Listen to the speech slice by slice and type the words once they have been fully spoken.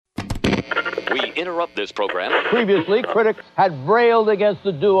We interrupt this program. Previously, critics had railed against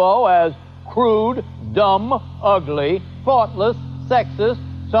the duo as crude, dumb, ugly, thoughtless, sexist,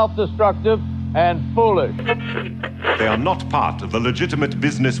 self-destructive, and foolish. They are not part of the legitimate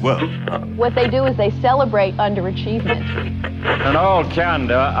business world. What they do is they celebrate underachievement. In all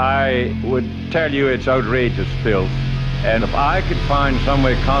candor, I would tell you it's outrageous filth. And if I could find some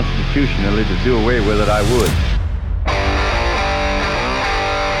way constitutionally to do away with it, I would.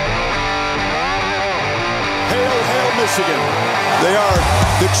 Hail, hail, Michigan. They are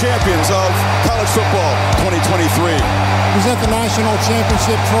the champions of college football 2023. Present the national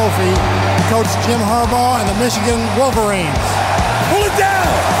championship trophy to Coach Jim Harbaugh and the Michigan Wolverines. Pull it down!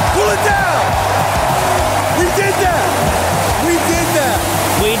 Pull it down! We did that! We did that!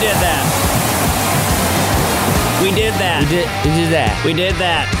 We did that. We did that. We did that. We did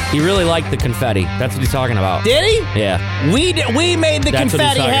that. He really liked the confetti. That's what he's talking about. Did he? Yeah. We made the That's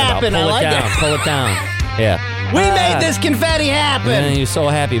confetti happen. I like it. Pull it down. Yeah. We made this confetti happen. And he was so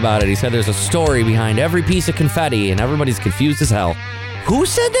happy about it. He said there's a story behind every piece of confetti, and everybody's confused as hell. Who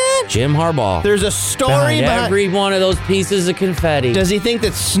said that? Jim Harbaugh. There's a story behind every one of those pieces of confetti. Does he think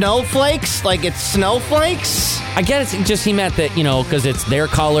that snowflakes? Like it's snowflakes? I guess he meant that, because it's their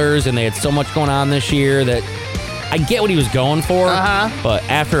colors and they had so much going on this year that I get what he was going for. Uh-huh. But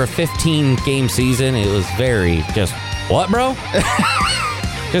after a 15-game season, it was very just, what, bro?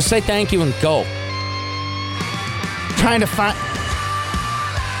 Just say thank you and go. Trying to find...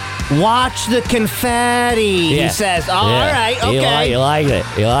 Watch the confetti, he says. Oh, yeah. All right, okay. You liked it.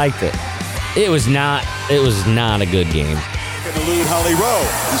 You liked it. It was not a good game. Going to elude Holly Rowe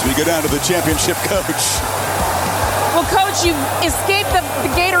as we go down to the championship coach. Well, Coach, you escaped the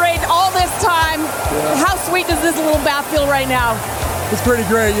Gatorade all this time. Yeah. How sweet does this little bath feel right now? It's pretty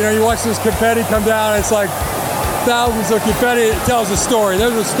great. You watch this confetti come down, it's like thousands of confetti. It tells a story.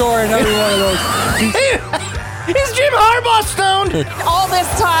 There's a story in every one of those. Is Jim Harbaugh stoned? All this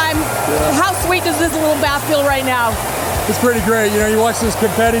time. Yeah. How sweet does this little bath feel right now? It's pretty great. You watch this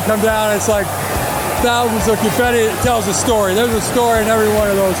confetti come down, it's like thousands of confetti. It tells a story. There's a story in every one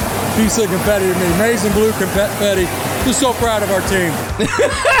of those pieces of confetti to me. Amazing blue confetti. Just so proud of our team.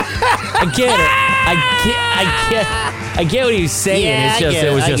 I get it. I get what he's saying. Yeah,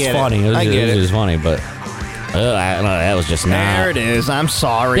 it was just funny. It was just funny, but I don't know, that was just not. There it is. I'm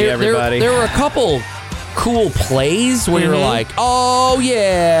sorry, everybody. There were a couple cool plays where you're like, oh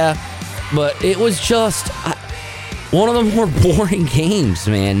yeah, but it was just one of the more boring games,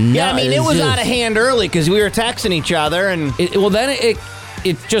 man. Yeah, it was out of hand early because we were texting each other, and then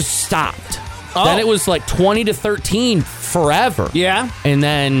it just stopped. Oh. Then it was like 20-13 forever. Yeah, and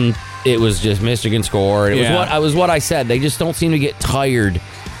then it was just Michigan scored. It was what I said. They just don't seem to get tired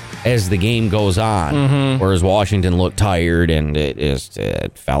as the game goes on. Whereas Washington looked tired, and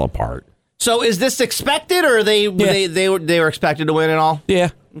it fell apart. So is this expected, or they were expected to win it all? Yeah.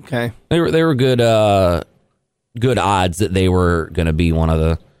 Okay. They were good odds that they were going to be one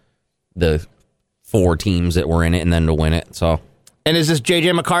of the four teams that were in it and then to win it. So. And is this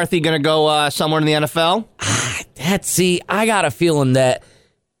J.J. McCarthy going to go somewhere in the NFL? I got a feeling that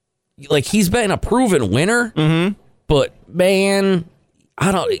he's been a proven winner, but man,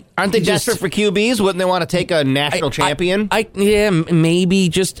 Aren't they desperate for QBs? Wouldn't they want to take a national champion?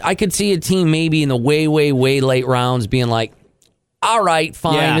 Maybe. I could see a team maybe in the way, way, way late rounds being like, all right,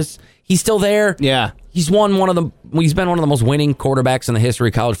 fine. Yeah. He's still there. Yeah. He's been one of the most winning quarterbacks in the history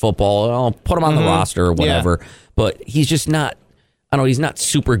of college football. I'll put him on the roster or whatever. Yeah. But he's just not, he's not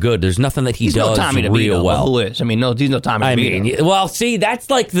super good. There's nothing that he's does no Tommy real DeVito. well. Who is? He's no Tommy DeVito. Well, see,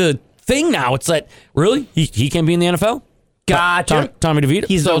 that's like the thing now. It's like, really? He can be in the NFL? Gotcha. Tommy DeVito.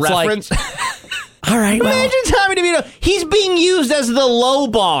 He's the reference. All right. Imagine Tommy DeVito. He's being used as the low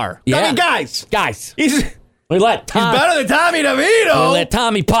bar. Yeah. Guys. He's better than Tommy DeVito. We let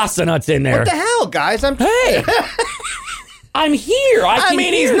Tommy Pasta Nuts in there. What the hell, guys? Hey. I'm here.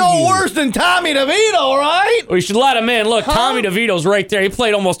 He's no worse than Tommy DeVito, right? We should let him in. Look, Tommy DeVito's right there. He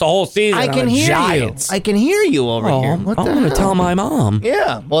played almost a whole season. I can hear Giants. you. I can hear you over here. I'm going to tell my mom.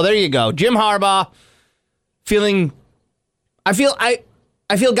 Yeah. Well, there you go. Jim Harbaugh feeling... I feel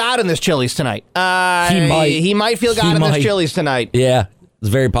God in this Chili's tonight. He might feel God in this Chili's tonight. Yeah, it's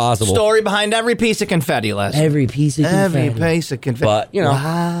very possible. Story behind every piece of confetti, Les. Every piece of confetti. Every piece of confetti. But,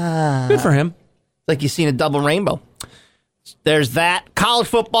 wow. Good for him. It's like you've seen a double rainbow. There's that. College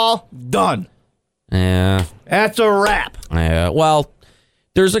football, done. Yeah. That's a wrap. Yeah. Well,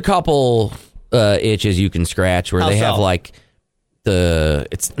 there's a couple itches you can scratch where they have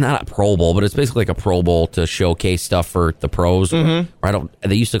it's not a Pro Bowl, but it's basically like a Pro Bowl to showcase stuff for the pros. They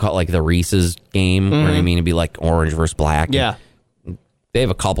used to call it like the Reese's game, where it'd be like orange versus black. Yeah. They have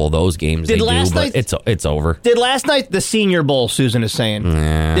a couple of those games but it's over. Did last night, the Senior Bowl, Susan is saying,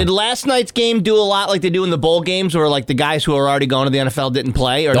 did last night's game do a lot like they do in the bowl games where like the guys who are already going to the NFL didn't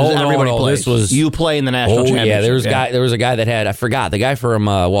play? Or does everybody play? This was, you play in the national championship. Yeah, there was a guy that had, I forgot, the guy from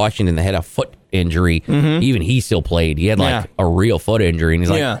Washington that had a foot injury. Mm-hmm. Even he still played. He had like a real foot injury. And he's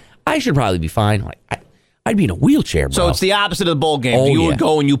like, I should probably be fine. Like, I'd be in a wheelchair, bro. So it's the opposite of the bowl game. You would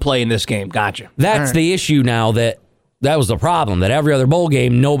go and you play in this game. Gotcha. That's the issue now that was the problem, that every other bowl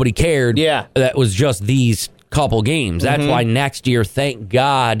game, nobody cared. Yeah. That was just these couple games. That's why next year, thank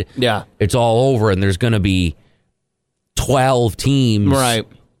God, it's all over and there's going to be 12 teams. Right.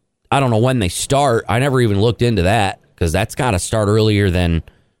 I don't know when they start. I never even looked into that because that's got to start earlier than,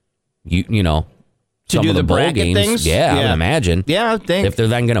 you know, to some do of the the bowl bracket games. things? Yeah, I would imagine. Yeah, I think. If they're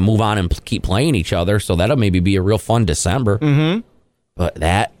then going to move on and keep playing each other, so that'll maybe be a real fun December. Mm-hmm.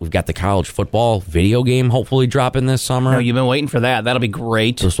 But we've got the college football video game hopefully dropping this summer. No, you've been waiting for that. That'll be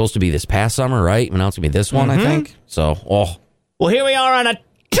great. It was supposed to be this past summer, right? And now it's going to be this one, I think. So, Well, here we are on a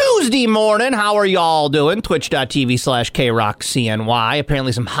Tuesday morning. How are y'all doing? Twitch.tv/KRockCNY.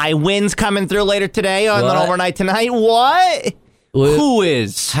 Apparently some high winds coming through later today and then overnight tonight. What? Who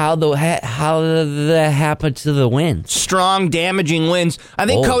is? How did that happen to the wind? Strong, damaging winds. I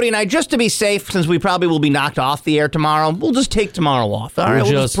think Cody and I, just to be safe, since we probably will be knocked off the air tomorrow, we'll just take tomorrow off. All right,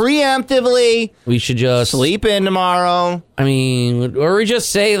 we'll just preemptively. We should just sleep in tomorrow. I mean, or we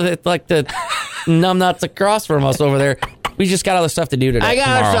just say that like the numbnuts across from us over there. We just got other stuff to do today. I got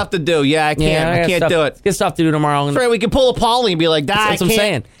other stuff to do. Yeah, I can't do it. Get stuff to do tomorrow. That's right. We can pull a Paulie and be like, that's what I'm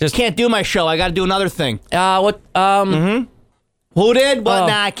saying. Just can't do my show. I got to do another thing. Who did? What?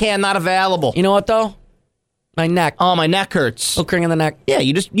 Nah, I can't. Not available. You know what though? My neck. Oh, my neck hurts. Little cring in the neck. Yeah,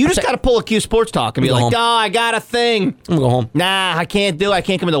 you just got to pull a Q Sports Talk and be like, I got a thing. I'm gonna go home. Nah, I can't do. I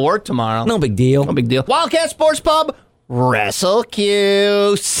can't come into work tomorrow. No big deal. No big deal. Wildcat Sports Pub. Wrestle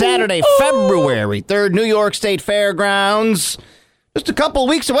Q. Saturday, February 3rd, New York State Fairgrounds. Just a couple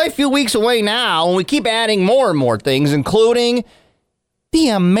weeks away, a few weeks away now, and we keep adding more and more things, including the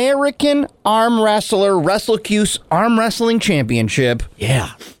American Arm Wrestler Wrestle Q's Arm Wrestling Championship.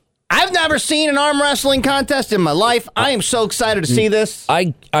 Yeah. I've never seen an arm wrestling contest in my life. I am so excited to see this.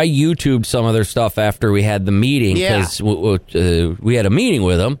 I YouTubed some of their stuff after we had the meeting because we had a meeting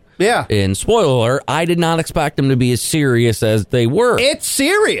with them. Yeah. And spoiler alert, I did not expect them to be as serious as they were. It's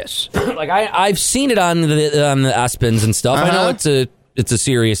serious. Like I've seen it on the Aspens and stuff. I know it's a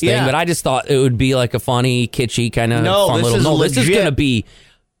serious thing, but I just thought it would be like a funny, kitschy kind of fun little. No, this is going to be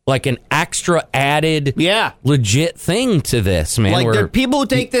like an extra added, legit thing to this, man. Like there are people who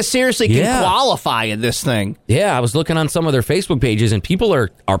take this seriously can qualify in this thing. Yeah, I was looking on some of their Facebook pages, and people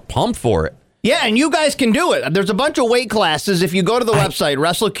are pumped for it. Yeah, and you guys can do it. There's a bunch of weight classes. If you go to the website,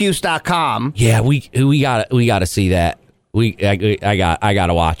 WrestleQs.com. Yeah, we got to see that. I got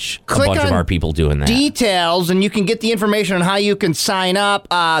to watch a bunch of our people doing that. Details, and you can get the information on how you can sign up,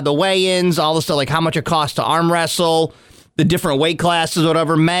 the weigh-ins, all the stuff, like how much it costs to arm wrestle, the different weight classes,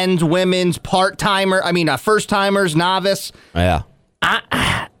 whatever, men's, women's, first-timers, novice. Yeah.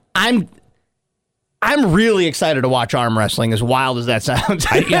 I'm really excited to watch arm wrestling, as wild as that sounds.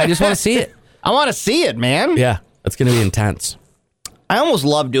 I just want to see it. I want to see it, man. Yeah, it's going to be intense. I almost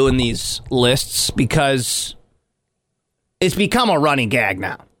love doing these lists because it's become a running gag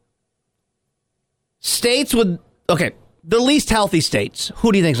now. States with, the least healthy states.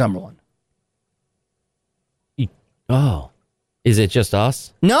 Who do you think's number one? Oh. Is it just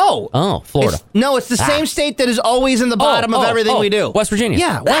us? No. Oh, Florida. It's the same state that is always in the bottom of everything we do. West Virginia.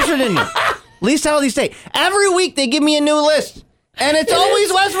 Yeah, West Virginia. Least healthy state. Every week they give me a new list. And it's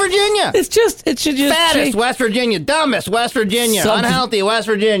always West Virginia. It should just fattest change. West Virginia, dumbest West Virginia, unhealthy West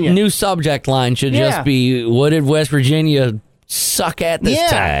Virginia. New subject line should just be, what did West Virginia suck at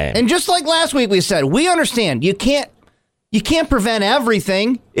this time? And just like last week we said, we understand you can't prevent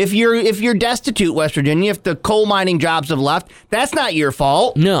everything. If you're destitute, West Virginia, if the coal mining jobs have left, that's not your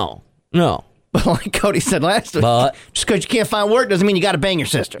fault. No. But like Cody said last week, just because you can't find work doesn't mean you got to bang your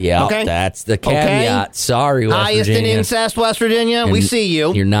sister. Yeah, okay? That's the caveat. Okay? Sorry, West Highest Virginia. in incest, West Virginia. We see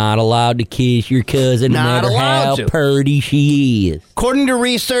you. You're not allowed to kiss your cousin, no matter how purty she is. According to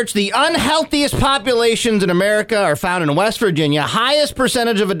research, the unhealthiest populations in America are found in West Virginia. Highest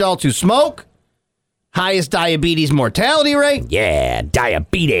percentage of adults who smoke. Highest diabetes mortality rate. Yeah,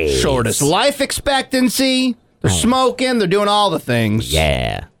 diabetes. Shortest life expectancy. They're smoking. They're doing all the things.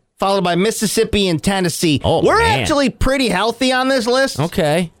 Yeah. Followed by Mississippi and Tennessee. We're actually pretty healthy on this list.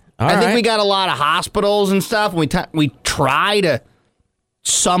 Okay. I think we got a lot of hospitals and stuff. We try to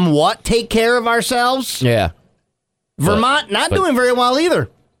somewhat take care of ourselves. Yeah. Vermont not doing very well either.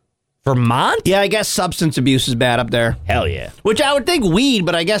 Vermont? Yeah, I guess substance abuse is bad up there. Hell yeah. Which I would think weed,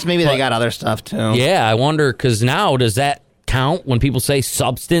 but I guess maybe they got other stuff too. Yeah, I wonder, because now does that count when people say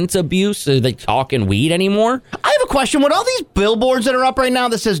substance abuse? Are they talking weed anymore? I have a question. With all these billboards that are up right now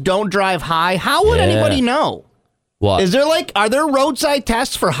that says don't drive high, how would anybody know? What? Is there are there roadside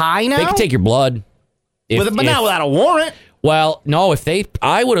tests for high now? They can take your blood. But not without a warrant. Well, no,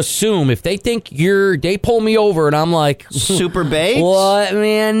 I would assume if they think they pull me over and I'm like, super baked? What,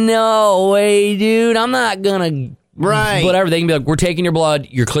 man? No way, dude. I'm not gonna. Right. Whatever. They can be like, we're taking your blood.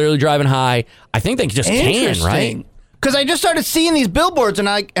 You're clearly driving high. I think they just can, right? Because I just started seeing these billboards and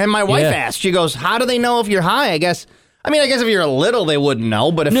my wife asked, she goes, how do they know if you're high? I guess if you're a little, they wouldn't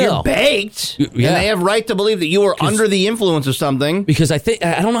know. But if you're baked, and they have right to believe that you were under the influence of something. Because I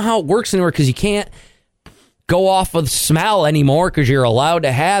don't know how it works anywhere because you can't go off of smell anymore because you're allowed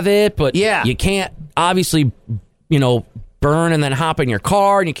to have it, but you can't obviously, burn and then hop in your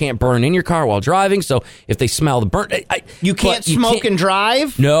car, and you can't burn in your car while driving. So if they smell the burn, you can't smoke and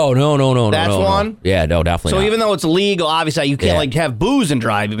drive. No. That's one. Yeah, no, definitely. So not. even though it's legal, obviously you can't have booze and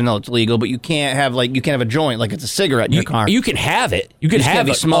drive, even though it's legal. But you can't have a joint like it's a cigarette in your car. You can have it. You can have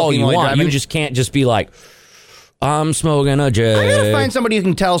it smoking all you while want. driving. You just can't just be like, I'm smoking a J. I gotta find somebody who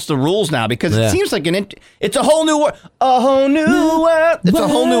can tell us the rules now because it seems like it's a whole new world. A whole new world. It's a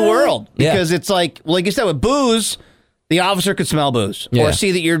whole new world because it's like you said with booze, the officer could smell booze or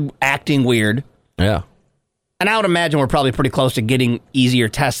see that you're acting weird. Yeah. And I would imagine we're probably pretty close to getting easier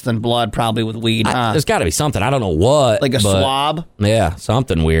tests than blood, probably with weed. There's got to be something. I don't know what. Like a swab? Yeah,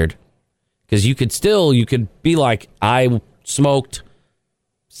 something weird. Because you could be like, I smoked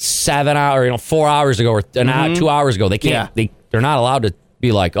 7 hours, 4 hours ago or 2 hours ago. They can't. They're not allowed to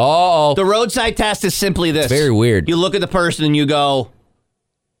be like, oh. The roadside test is simply this. It's very weird. You look at the person and you go,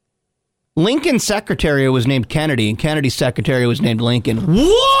 Lincoln's secretary was named Kennedy, and Kennedy's secretary was named Lincoln.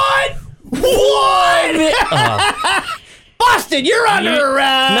 What? Busted! You're under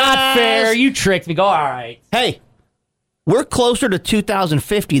arrest! Not fair. You tricked me. Go, all right. Hey, we're closer to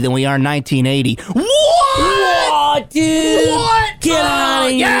 2050 than we are 1980. What? What, dude? What? Get out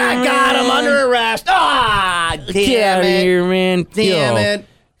of here. Yeah, got him under arrest. Get out of here, man. Damn it.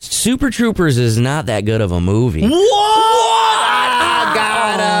 Super Troopers is not that good of a movie. What? I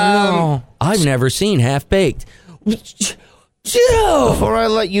got him. No. I've never seen Half Baked. Before I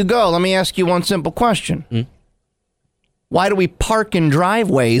let you go, let me ask you one simple question. Why do we park in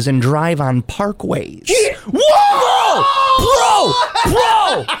driveways and drive on parkways? Whoa!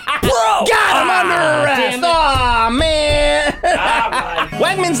 Bro! Got him under arrest! Aw, man!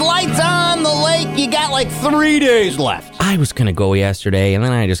 Wegmans Lights on the Lake. You got like 3 days left. I was going to go yesterday, and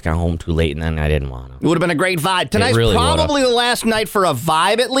then I just got home too late, and then I didn't want to. It would have been a great vibe. Tonight's really probably the last night for a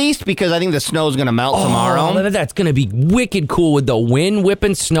vibe, at least, because I think the snow's going to melt tomorrow. That's going to be wicked cool with the wind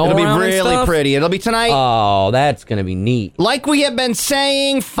whipping snow around. It'll be really and pretty. It'll be tonight. Oh, that's going to be neat. Like we have been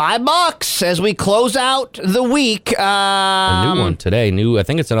saying, $5 as we close out the week. A new one today. I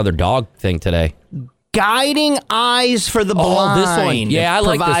think it's another dog thing today. Guiding Eyes for the Blind. Oh, this one. Yeah, I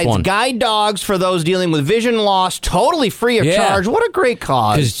like this one. Provides guide dogs for those dealing with vision loss, totally free of charge. What a great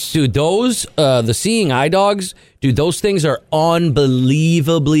cause. Because, dude, those, the seeing eye dogs, dude, those things are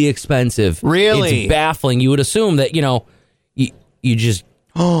unbelievably expensive. Really? It's baffling. You would assume that, you just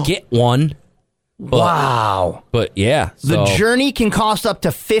get one. Wow. But, yeah. The journey can cost up to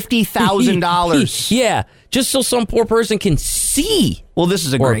 $50,000. Yeah. Just so some poor person can see. Well, this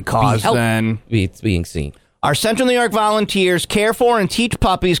is a great cause, then. It's being seen. Our Central New York volunteers care for and teach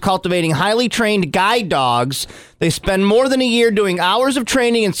puppies, cultivating highly trained guide dogs. They spend more than a year doing hours of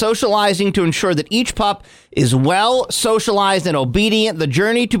training and socializing to ensure that each pup is well socialized and obedient. The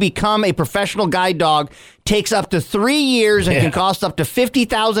journey to become a professional guide dog takes up to 3 years and can cost up to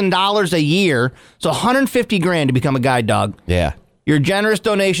 $50,000 a year. So $150,000 to become a guide dog. Yeah. Your generous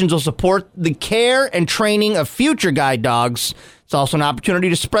donations will support the care and training of future guide dogs. It's also an opportunity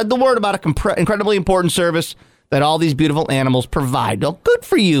to spread the word about an incredibly important service that all these beautiful animals provide. Well, good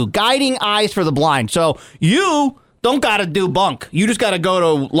for you. Guiding Eyes for the Blind. So you don't got to do bunk. You just got to go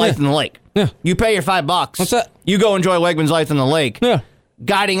to Lights in the Lake. Yeah. You pay your $5. What's that? You go enjoy Wegmans Lights in the Lake. Yeah.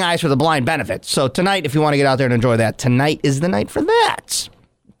 Guiding Eyes for the Blind benefits. So tonight, if you want to get out there and enjoy that, tonight is the night for that.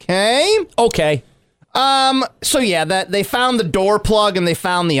 Okay. So yeah, that they found the door plug and they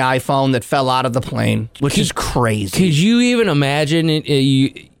found the iPhone that fell out of the plane, which is crazy. Could you even imagine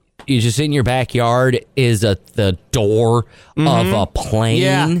you just in your backyard is the door of a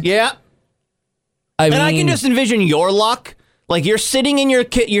plane? Yeah. I can just envision your luck. Like you're sitting in your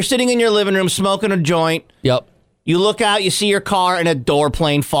living room smoking a joint. Yep. You look out, you see your car, and a door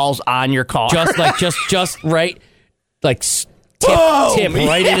plane falls on your car. Just right. Like tip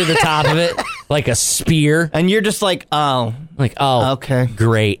right into the top of it like a spear. And you're just like, oh. Okay.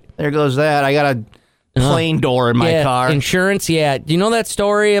 Great. There goes that. I got a plane door in my car. Insurance, yeah. Do you know that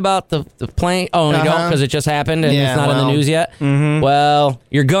story about the plane? Oh, you don't because it just happened and it's not in the news yet? Mm-hmm. Well,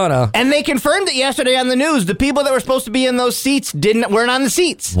 you're gonna. And they confirmed it yesterday on the news. The people that were supposed to be in those seats weren't on the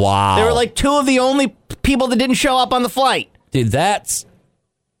seats. Wow. They were like two of the only people that didn't show up on the flight. Dude, that's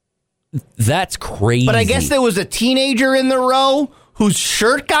crazy. But I guess there was a teenager in the row whose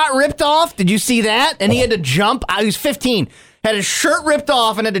shirt got ripped off. Did you see that? And he had to jump. He was 15. Had his shirt ripped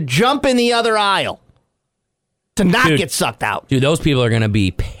off and had to jump in the other aisle to not get sucked out. Dude, those people are going to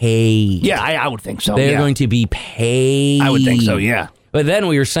be paid. Yeah, I would think so. They're going to be paid. I would think so, yeah. But then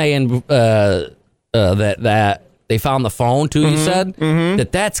we were saying that they found the phone, too, you said? Mm-hmm.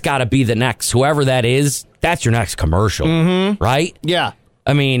 That's got to be the next, whoever that is, that's your next commercial, right? Yeah.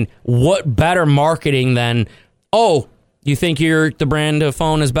 I mean, what better marketing than, you think the brand of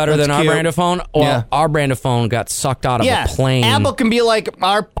phone is better than our brand of phone? Well, our brand of phone got sucked out of a plane. Apple can be like,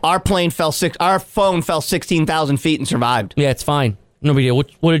 our phone fell 16,000 feet and survived. Yeah, it's fine. No big deal.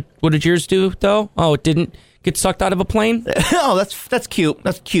 What did yours do, though? Oh, it didn't get sucked out of a plane? Oh, that's cute.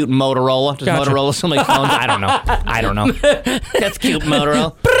 That's cute, Motorola. Does Motorola still make phones? I don't know. That's cute,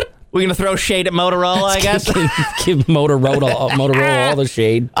 Motorola. We're going to throw shade at Motorola, I guess. Give Motorola all the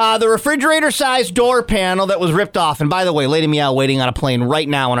shade. The refrigerator-sized door panel that was ripped off. And by the way, Lady Meow waiting on a plane right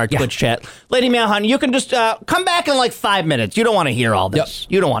now on our Twitch chat. Lady Meow, honey, you can just come back in like 5 minutes. You don't want to hear all this.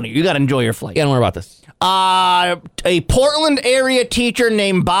 Yep. You don't want to. You got to enjoy your flight. Yeah, don't worry about this. A Portland area teacher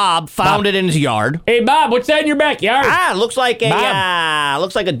named Bob found it in his yard. Hey, Bob, what's that in your backyard? Looks like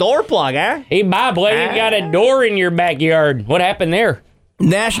a door plug, huh? Hey, Bob, why you got a door in your backyard? What happened there?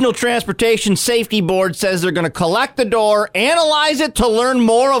 National Transportation Safety Board says they're going to collect the door, analyze it to learn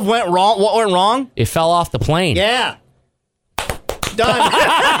more of what went wrong. It fell off the plane. Yeah. Done.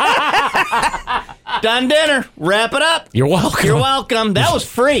 Done dinner. Wrap it up. You're welcome. You're welcome. That was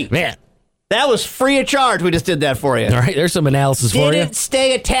free. Man. That was free of charge. We just did that for you. All right, there's some analysis for you. Didn't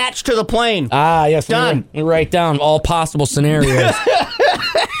stay attached to the plane. Yes. Done. You write down all possible scenarios.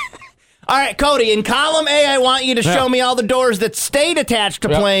 All right, Cody, in column A, I want you to show me all the doors that stayed attached to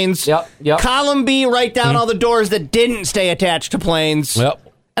planes. Yep. Column B, write down all the doors that didn't stay attached to planes. Yep.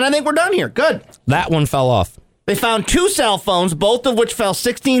 And I think we're done here. Good. That one fell off. They found 2 cell phones, both of which fell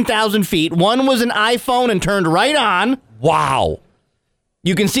 16,000 feet. One was an iPhone and turned right on. Wow.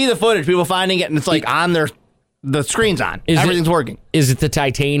 You can see the footage, people finding it, and it's like on the screen's on. Everything's working. Is it the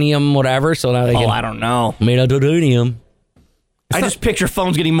titanium whatever? So now they I don't know. Made of titanium. I just picture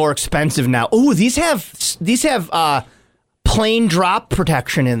phones getting more expensive now. Oh, these have plane drop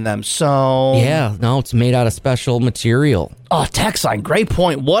protection in them. So yeah, no, it's made out of special material. Oh, text line, great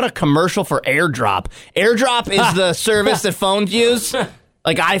point. What a commercial for AirDrop. AirDrop is the service that phones use.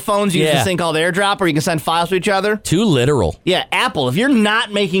 Like iPhones use this thing called AirDrop, where you can send files to each other. Too literal. Yeah, Apple. If you're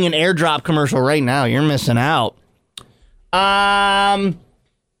not making an AirDrop commercial right now, you're missing out.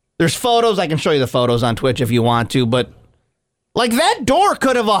 There's photos. I can show you the photos on Twitch if you want to, but. Like, that door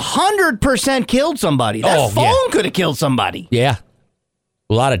could have 100% killed somebody. That phone could have killed somebody. Yeah.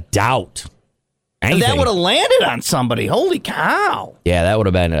 A lot of doubt. And that would have landed on somebody. Holy cow. Yeah, that would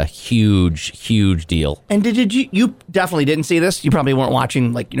have been a huge, huge deal. And did you definitely didn't see this? You probably weren't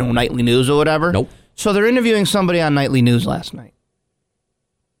watching, nightly news or whatever? Nope. So they're interviewing somebody on nightly news last night.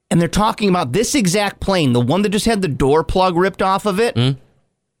 And they're talking about this exact plane, the one that just had the door plug ripped off of it.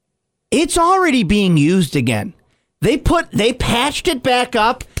 It's already being used again. They patched it back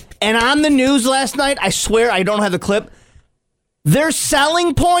up, and on the news last night, I swear I don't have the clip, their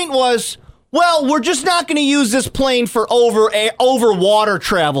selling point was, well, we're just not going to use this plane for over water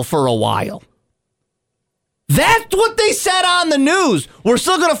travel for a while. That's what they said on the news. We're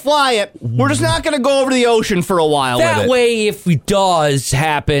still going to fly it. We're just not going to go over the ocean for a while with it. That way, if it does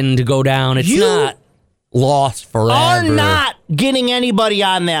happen to go down, it's not lost forever. Are not getting anybody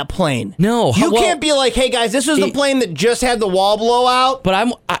on that plane. No. You can't be like, hey, guys, this is the plane that just had the wall blow out. But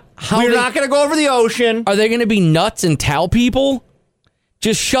we're not going to go over the ocean. Are they going to be nuts and tell people?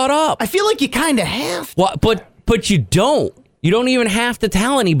 Just shut up. I feel like you kind of have to. But you don't. You don't even have to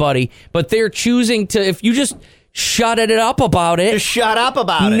tell anybody. But they're choosing to, if you just shut it up about it. Just shut up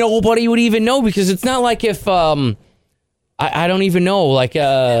about it. Nobody would even know, because it's not like if... I don't even know,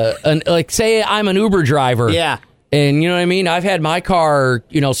 like say I'm an Uber driver. Yeah. And you know what I mean? I've had my car,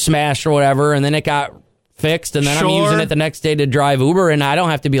 smashed or whatever, and then it got fixed, and then I'm using it the next day to drive Uber, and I don't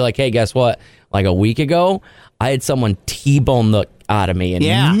have to be like, hey, guess what? Like a week ago, I had someone T-bone the out of me, and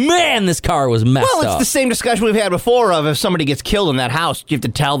man, this car was messed up. Well, it's the same discussion we've had before of if somebody gets killed in that house, you have to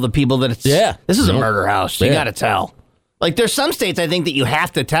tell the people that this is a murder house. You got to tell. Like, there's some states, I think, that you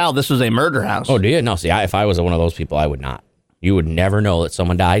have to tell this was a murder house. Oh, do you? No, see, if I was one of those people, I would not. You would never know that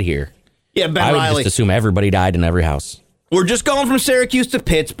someone died here. Yeah, Ben I would Riley. just assume everybody died in every house. We're just going from Syracuse to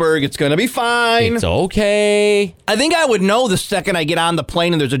Pittsburgh. It's going to be fine. It's okay. I think I would know the second I get on the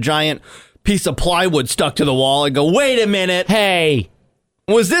plane and there's a giant piece of plywood stuck to the wall. I go, wait a minute. Hey.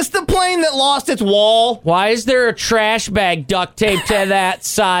 Was this the plane that lost its wall? Why is there a trash bag duct taped to that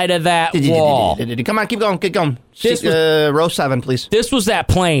side of that wall? Come on, keep going. Row 7, please. This was that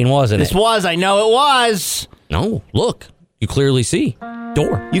plane, wasn't it? This was. I know it was. No, look. You clearly see.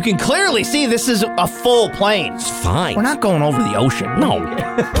 Door. You can clearly see this is a full plane. It's fine. We're not going over the ocean. No.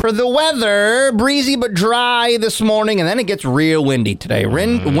 For the weather, breezy but dry this morning, and then it gets real windy today.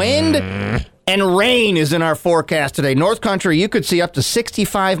 Wind and rain is in our forecast today. North Country, you could see up to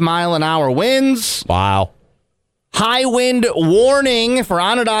 65-mile-an-hour winds. Wow. High wind warning for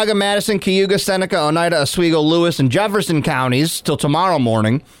Onondaga, Madison, Cayuga, Seneca, Oneida, Oswego, Lewis, and Jefferson counties till tomorrow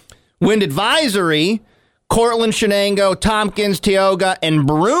morning. Wind advisory, Cortland, Shenango, Tompkins, Tioga, and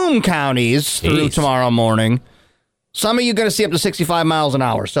Broome counties through tomorrow morning. Some of you are going to see up to 65 miles an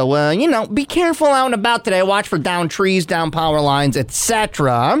hour. So, be careful out and about today. Watch for down trees, down power lines,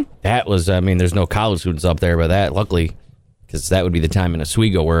 etc. That was, there's no college students up there, but that, luckily, because that would be the time in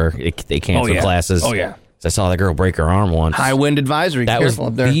Oswego where they cancel classes. Oh, yeah. I saw that girl break her arm once. High wind advisory. That was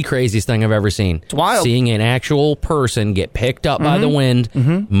up there. The craziest thing I've ever seen. It's wild. Seeing an actual person get picked up by the wind,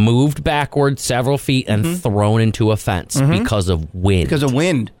 moved backward several feet, and thrown into a fence because of wind. Because of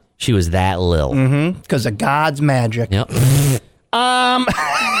wind. She was that little. Because of God's magic. Yep. Weather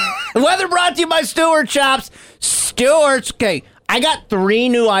brought to you by Stewart Shops. Stewart's. Okay, I got 3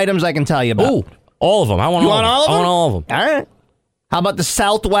 new items I can tell you about. Ooh, all of them. I want all of them. I want all of them. All right. How about the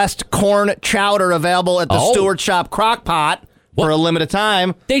Southwest corn chowder available at the Stewart Shop crock pot for a limited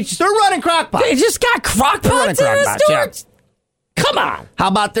time? They're running crock pots. They just got crock pots in the Stewart's? Yeah. Come on. How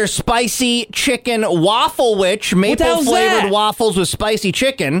about their spicy chicken waffle witch, maple flavored waffles with spicy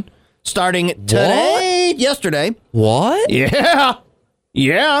chicken, starting today, yesterday. What? Yeah.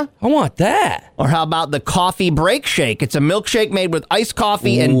 Yeah. I want that. Or how about the coffee break shake? It's a milkshake made with iced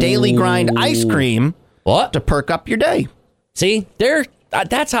coffee and daily grind ice cream. What? To perk up your day. See,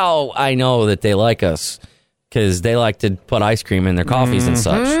 that's how I know that they like us, because they like to put ice cream in their coffees and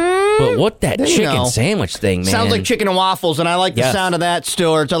such. But what that chicken sandwich thing, man? Sounds like chicken and waffles, and I like the sound of that,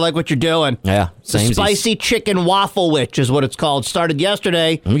 Stewart's. I like what you're doing. Yeah, the spicy chicken waffle witch is what it's called. Started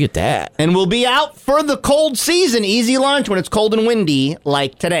yesterday. Let me get that. And we'll be out for the cold season. Easy lunch when it's cold and windy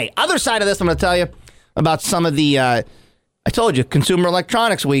like today. Other side of this, I'm going to tell you about some of the, I told you, Consumer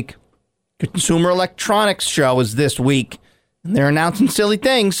Electronics Week. Consumer Electronics Show is this week. And they're announcing silly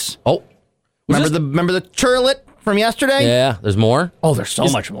things. Oh. Remember the churlet from yesterday? Yeah, there's more? Oh, there's so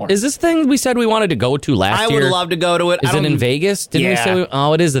much more. Is this thing we said we wanted to go to last year? I would love to go to it. Is it in Vegas? Didn't we say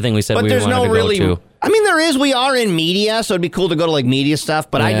it is the thing we said we wanted to go to. I mean, there is. We are in media, so it'd be cool to go to, media stuff.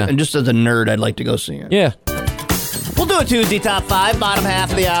 But I just as a nerd, I'd like to go see it. Yeah. We'll do a Tuesday Top 5, bottom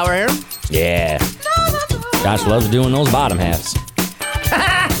half of the hour here. Yeah. Josh loves doing those bottom halves.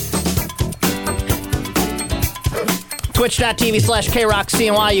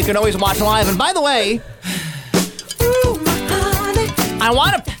 Twitch.tv/KRockCNY. You can always watch live. And by the way, I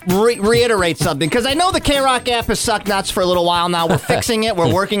want to reiterate something, because I know the K-Rock app has sucked nuts for a little while now. We're fixing it.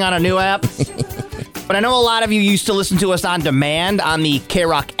 We're working on a new app. But I know a lot of you used to listen to us on demand on the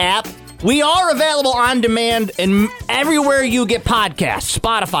K-Rock app. We are available on demand in everywhere you get podcasts.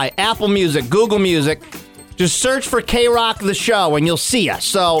 Spotify, Apple Music, Google Music. Just search for K-Rock the Show and you'll see us.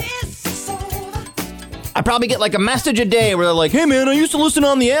 So I probably get a message a day where they're like, hey man, I used to listen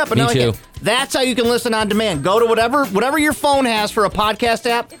on the app. But Me now too. That's how you can listen on demand. Go to whatever your phone has for a podcast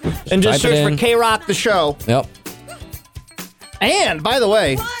app and just search for K-Rock the Show. Yep. And, by the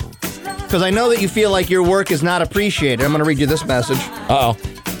way, because I know that you feel like your work is not appreciated, I'm going to read you this message. Uh-oh.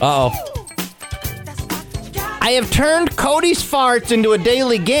 I have turned Cody's farts into a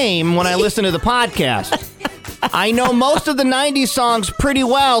daily game when I listen to the podcast. I know most of the 90s songs pretty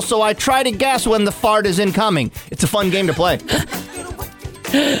well, so I try to guess when the fart is incoming. It's a fun game to play.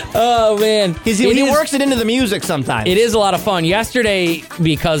 Oh, man. He works it into the music sometimes. It is a lot of fun. Yesterday,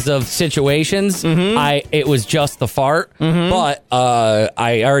 because of situations, it was just the fart. But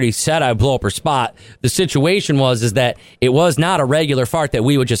I already said I'd blow up her spot. The situation was that it was not a regular fart that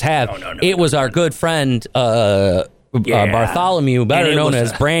we would just have. It was our good friend Bartholomew, better known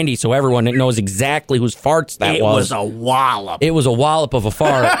as Brandy, so everyone knows exactly whose farts that was. It was a wallop. It was a wallop of a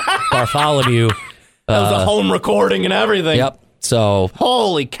fart, Bartholomew. That was a home recording and everything. Yep. So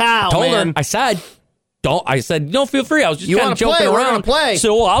holy cow, told man. her, I said, no, feel free. I was just You kind wanna of joking play? We're around. gonna play.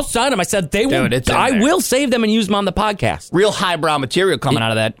 So well, I'll sign them. I said they will. it's in I there. will save them and use them on the podcast. Real highbrow material coming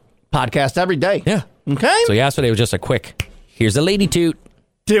out of that podcast every day. Yeah. Okay. So yesterday was just a quick. Here's a lady toot.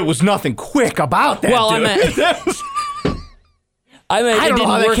 There was nothing quick about that. Well, dude. I don't know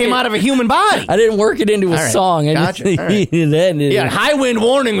how that came out of a human body. I didn't work it into a song. Gotcha. All right. Yeah, high wind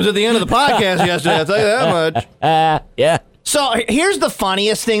warning was at the end of the podcast yesterday. I'll tell you that much. Yeah. So here's the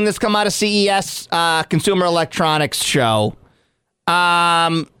funniest thing that's come out of CES, Consumer Electronics Show.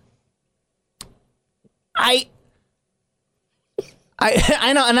 I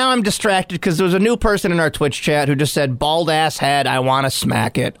know, and now I'm distracted because there was a new person in our Twitch chat who just said, bald ass head, I want to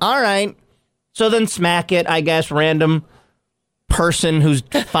smack it. All right. So then smack it, I guess, random person who's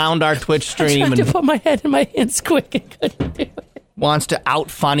found our Twitch stream. I tried to put my head in my hands quick and couldn't do it. Wants to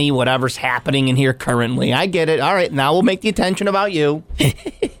out funny whatever's happening in here currently. I get it. All right, now we'll make the attention about you.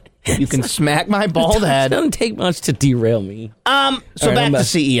 You can smack my bald head. It doesn't take much to derail me. So back to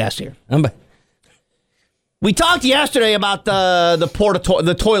CES here. We talked yesterday about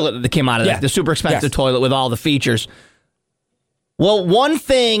the toilet that came out of that, the super expensive toilet with all the features. Well, one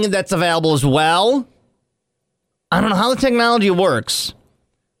thing that's available as well, I don't know how the technology works,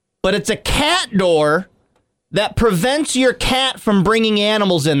 but it's a cat door that prevents your cat from bringing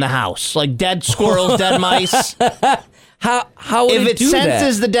animals in the house, like dead squirrels, dead mice. How would if it do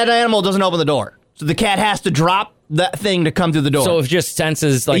senses that? the dead animal, it doesn't open the door. So the cat has to drop that thing to come through the door. So it just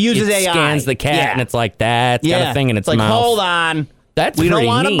senses, like, it uses it AI. scans the cat, and it's like that. It's got a thing in its like, mouth. hold on. That's we don't pretty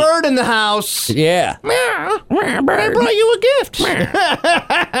want neat. a bird in the house. Yeah. I brought you a gift.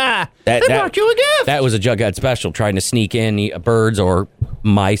 I brought you a gift. That was a Jughead special, trying to sneak in birds or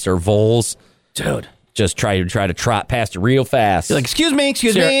mice or voles. Dude. Just try to trot past it real fast. You're like, excuse me.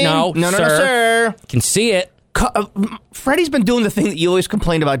 Sir, no, sir. Can see it. Freddie's been doing the thing that you always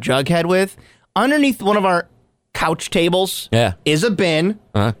complained about Jughead with. Underneath one of our couch tables is a bin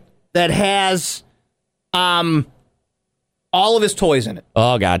that has all of his toys in it.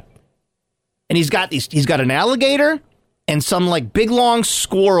 Oh, God. And he's got an alligator and some like big long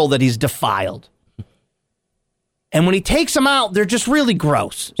squirrel that he's defiled. And when he takes them out, they're just really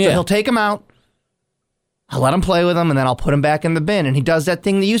gross. So he'll take them out. I'll let him play with them, and then I'll put him back in the bin. And he does that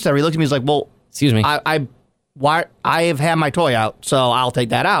thing that you said. He looks at me, he's like, well, excuse me. I have had my toy out, so I'll take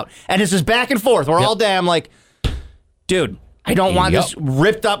that out. And it's just back and forth. We're all day. I'm like, dude, I don't want this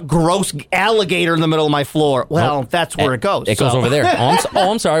ripped up, gross alligator in the middle of my floor. Well, that's where it goes. It goes over there.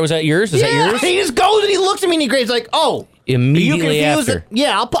 I'm sorry. Was that yours? Is that yours? He just goes and he looks at me and he's like, oh. Immediately after.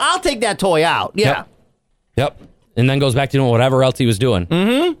 Yeah, I'll take that toy out. Yeah. Yep. And then goes back to doing whatever else he was doing.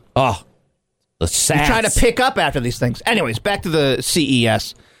 Mm-hmm. Oh, the sass. You try to pick up after these things. Anyways, back to the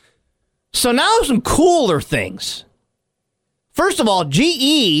CES. So now some cooler things. First of all,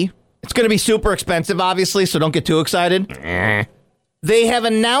 GE, it's going to be super expensive, obviously, so don't get too excited. They have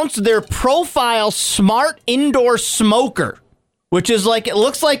announced their Profile Smart Indoor Smoker, which is like, it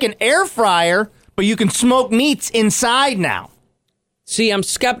looks like an air fryer, but you can smoke meats inside now. See, I'm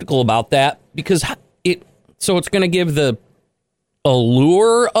skeptical about that because it's going to give the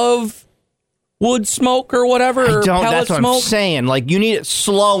allure of wood smoke or whatever. That's what I'm saying. Like, you need it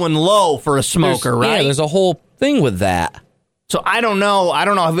slow and low for a smoker, right? Yeah, there's a whole thing with that. So I don't know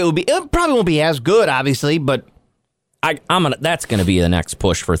if it would be. It probably won't be as good, obviously, but that's gonna be the next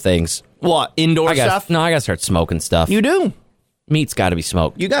push for things. What, indoor stuff? No, I gotta start smoking stuff. You do. Meat's got to be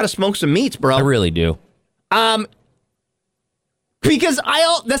smoked. You got to smoke some meats, bro. I really do. Because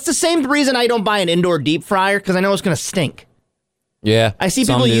that's the same reason I don't buy an indoor deep fryer, because I know it's gonna stink. Yeah, I see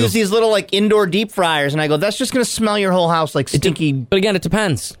people use these little like indoor deep fryers, and I go, that's just going to smell your whole house like stinky. But again, it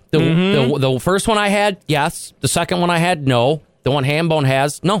depends. The first one I had, yes. The second one I had, no. The one Hambone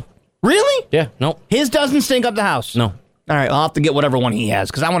has, no. Really? Yeah, no. His doesn't stink up the house? No. All right, I'll have to get whatever one he has,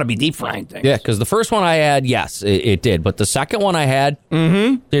 because I want to be deep frying things. Yeah, because the first one I had, yes, it did. But the second one I had,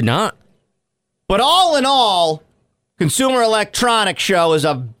 did not. But all in all, Consumer Electronics Show is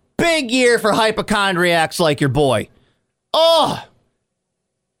a big year for hypochondriacs like your boy. Oh!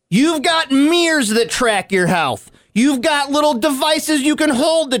 You've got mirrors that track your health. You've got little devices you can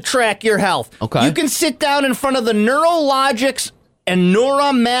hold to track your health. Okay. You can sit down in front of the Neurologics and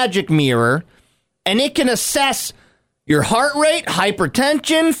Neuramagic mirror, and it can assess your heart rate,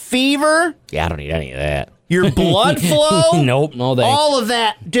 hypertension, fever. Yeah, I don't need any of that. Your blood flow. Nope, no thanks. All of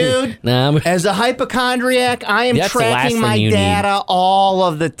that, dude. Nah, as a hypochondriac, I am That's tracking the last my thing you data need. all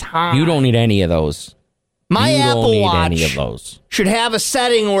of the time. You don't need any of those. My you Apple don't need Watch any of those. should have a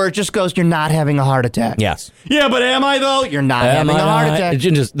setting where it just goes, you're not having a heart attack. Yes. Yeah, but am I, though? You're not having a heart attack.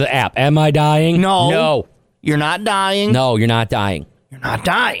 Just the app. Am I dying? No. You're not dying. No, you're not dying. You're not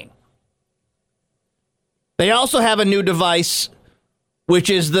dying. They also have a new device, which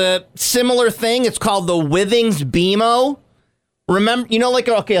is the similar thing. It's called the Withings BMO. Remember, like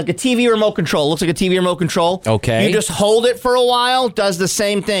a TV remote control. Looks like a TV remote control. Okay. You just hold it for a while, does the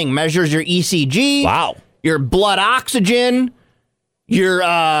same thing. Measures your ECG. Wow. Your blood oxygen. Your,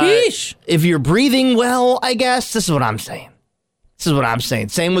 if you're breathing well, I guess. This is what I'm saying.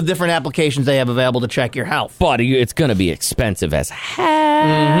 Same with different applications they have available to check your health. But it's going to be expensive as hell.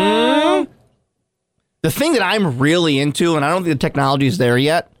 Mm-hmm. The thing that I'm really into, and I don't think the technology is there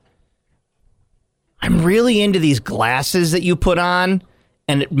yet, I'm really into these glasses that you put on,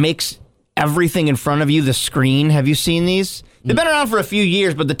 and it makes everything in front of you the screen. Have you seen these? They've been around for a few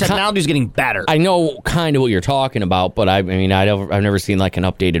years, but the technology is getting better. I know kind of what you're talking about, but I've never seen like an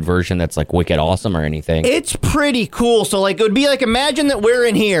updated version that's like wicked awesome or anything. It's pretty cool. So like it would be like, imagine that we're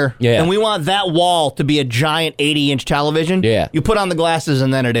in here, and we want that wall to be a giant 80-inch television. Yeah. You put on the glasses,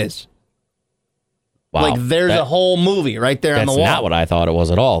 and then it is. Wow. Like there's a whole movie right there on the wall. That's not what I thought it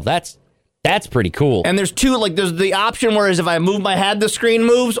was at all. That's pretty cool. And there's there's the option where if I move my head, the screen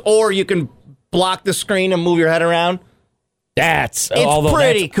moves, or you can block the screen and move your head around. It's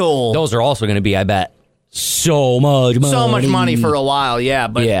pretty cool. Those are also going to be, I bet, so much money. So much money for a while, yeah.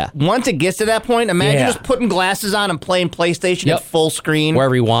 But once it gets to that point, imagine just putting glasses on and playing PlayStation at full screen.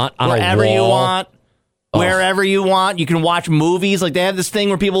 Wherever you want, on wherever a wall. you want. Wherever you want. You can watch movies. Like they have this thing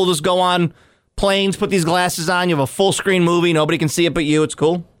where people just go on planes, put these glasses on. You have a full screen movie. Nobody can see it but you. It's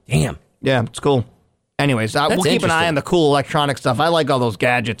cool. Damn. Yeah, it's cool. Anyways, we'll keep an eye on the cool electronic stuff. I like all those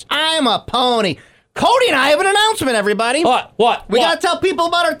gadgets. I'm a pony. Cody and I have an announcement, everybody. What? We got to tell people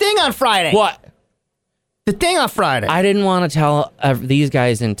about our thing on Friday. What? The thing on Friday. I didn't want to tell these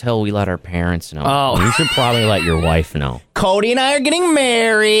guys until we let our parents know. Oh. You should probably let your wife know. Cody and I are getting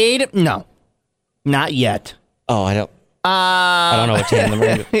married. No, not yet. Oh, I don't know what hand we're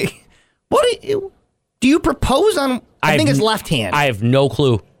going to do you propose on? I think it's left hand. I have no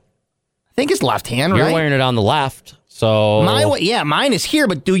clue. I think it's left hand, right? You're wearing it on the left, so... mine is here,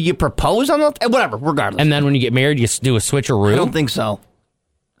 but do you propose on the... Whatever, regardless. And then when you get married, you do a switcheroo? I don't think so.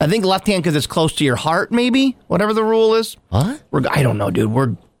 I think left hand because it's close to your heart, maybe? Whatever the rule is. What? I don't know, dude.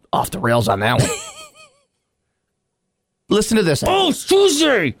 We're off the rails on that one. Listen to this. Oh,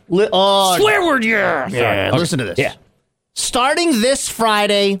 Tuesdee! Swear word, yeah! Yeah, listen to this. Yeah. Starting this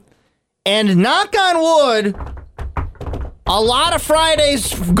Friday, and knock on wood... a lot of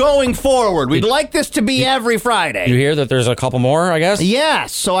Fridays going forward. We'd like this to be every Friday. You hear that there's a couple more, I guess?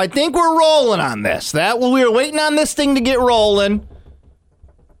 Yes, so I think we're rolling on this. We were waiting on this thing to get rolling.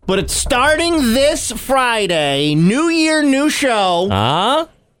 But it's starting this Friday. New year, new show. Huh?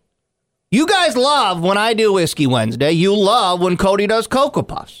 You guys love when I do Whiskey Wednesday. You love when Cody does Cocoa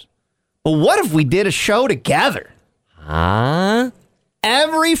Puffs. But what if we did a show together? Huh?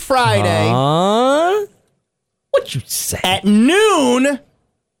 Every Friday. Huh? What you say? At noon,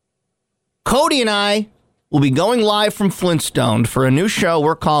 Cody and I will be going live from Flintstone for a new show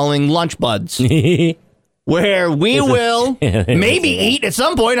we're calling Lunch Buds, where we will maybe eat at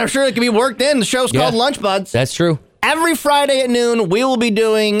some point. I'm sure it can be worked in. The show's called Lunch Buds. That's true. Every Friday at noon, we will be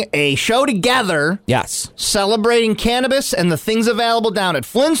doing a show together. Yes. Celebrating cannabis and the things available down at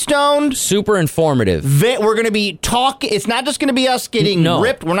Flintstone. Super informative. We're going to be talking. It's not just going to be us getting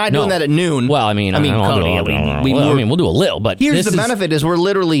ripped. We're not doing that at noon. Well, Cody, we'll do a little, but here's the benefit is we're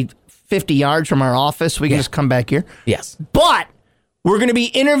literally 50 yards from our office. We can just come back here. Yes. But we're going to be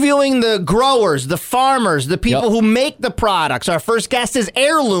interviewing the growers, the farmers, the people who make the products. Our first guest is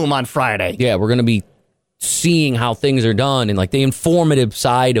Heirloom on Friday. Yeah, we're going to be seeing how things are done and like the informative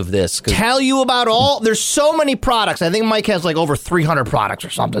side of this. Tell you about there's so many products. I think Mike has like over 300 products or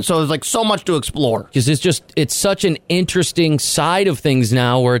something. So there's like so much to explore. Because it's such an interesting side of things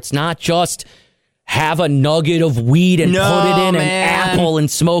now where it's not just have a nugget of weed and put it in an apple and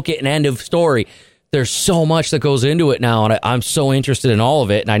smoke it and end of story. There's so much that goes into it now, and I'm so interested in all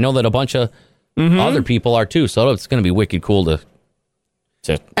of it. And I know that a bunch of other people are too, so it's going to be wicked cool to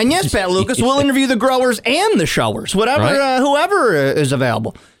and yes, Pat Lucas, we'll interview the growers and the showers, whoever is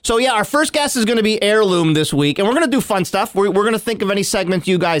available. So yeah, our first guest is going to be Heirloom this week, and we're going to do fun stuff. We're going to think of any segments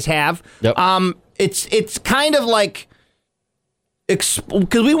you guys have. Yep. It's kind of like because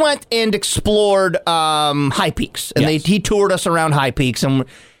we went and explored High Peaks, and he toured us around High Peaks, and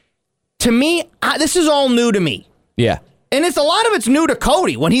to me, this is all new to me. Yeah. And a lot of it's new to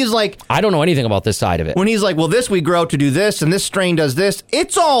Cody when he's like... I don't know anything about this side of it. When he's like, well, this we grow to do this, and this strain does this.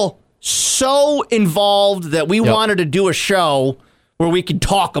 It's all so involved that we wanted to do a show where we could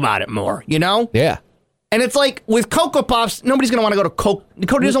talk about it more, you know? Yeah. And it's like, with Cocoa Puffs, nobody's going to want to go to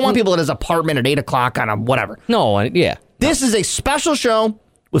Cody doesn't want people at his apartment at 8 o'clock on a whatever. No, yeah. This is a special show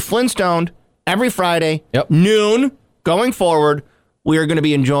with Flintstone every Friday, Yep. noon, going forward. We are going to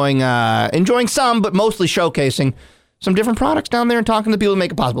be enjoying some, but mostly showcasing some different products down there and talking to people who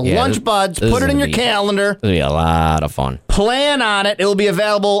make it possible. Yeah, Lunch Buds, this put is it in your gonna be- calendar. It'll be a lot of fun. Plan on it. It will be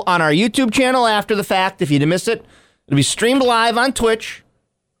available on our YouTube channel after the fact. If you miss it, it'll be streamed live on Twitch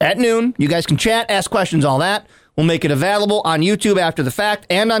at noon. You guys can chat, ask questions, all that. We'll make it available on YouTube after the fact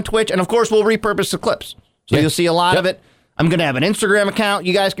and on Twitch. And, of course, we'll repurpose the clips. So you'll see a lot of it. I'm going to have an Instagram account.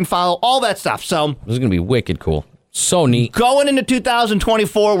 You guys can follow all that stuff. So This is going to be wicked cool. So neat. Going into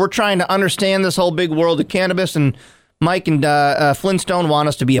 2024, we're trying to understand this whole big world of cannabis, and Mike and Flintstone want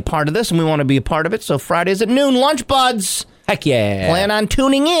us to be a part of this, and we want to be a part of it. So Fridays at noon, Lunch Buds. Heck yeah. Plan on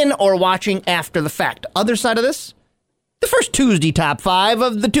tuning in or watching after the fact. Other side of this, the first Tuesday top 5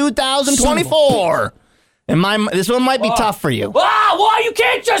 of the 2024. And this one might be tough for you. Why you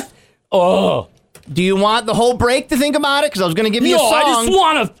can't just... Oh. Do you want the whole break to think about it? Because I was going to give you a song. I just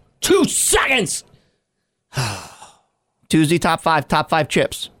want 2 seconds. Tuesday top 5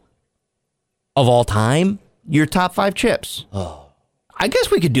 chips. Of all time? Your top 5 chips. Oh. I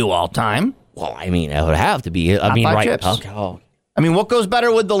guess we could do all time. Well, I mean, it would have to be. Top 5 right. chips. Okay. Oh. I mean, what goes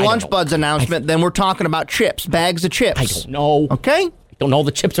better with the Lunch Buds announcement than we're talking about chips, bags of chips? I don't know. Okay? I don't know.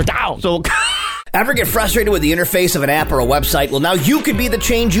 The chips are down. So... Ever get frustrated with the interface of an app or a website? Well, now you could be the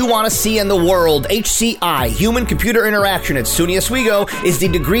change you want to see in the world. HCI, Human Computer Interaction at SUNY Oswego, is the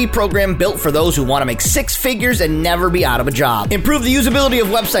degree program built for those who want to make 6 figures and never be out of a job. Improve the usability of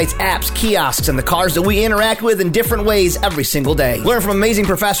websites, apps, kiosks, and the cars that we interact with in different ways every single day. Learn from amazing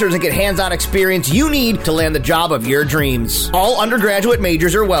professors and get hands-on experience you need to land the job of your dreams. All undergraduate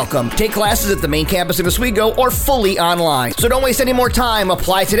majors are welcome. Take classes at the main campus of Oswego or fully online. So don't waste any more time.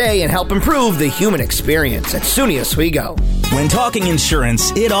 Apply today and help improve the human experience at SUNY Oswego. When talking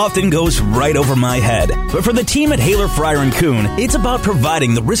insurance, it often goes right over my head. But for the team at Haler, Fryer & Kuhn, it's about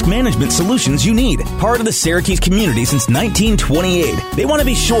providing the risk management solutions you need. Part of the Syracuse community since 1928, they want to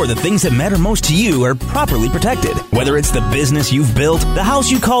be sure the things that matter most to you are properly protected. Whether it's the business you've built, the house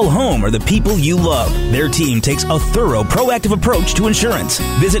you call home, or the people you love, their team takes a thorough, proactive approach to insurance.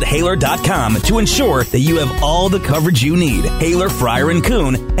 Visit Haler.com to ensure that you have all the coverage you need. Haler, Fryer &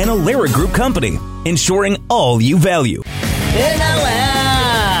 Kuhn, an Alera Group company, ensuring all you value.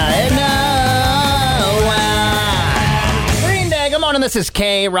 Green Day, good morning, this is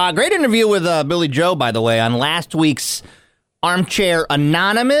K-Rock. Great interview with Billy Joe, by the way, on last week's Armchair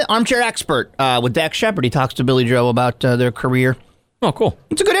Expert with Dak Shepard. He talks to Billy Joe about their career. Oh, cool.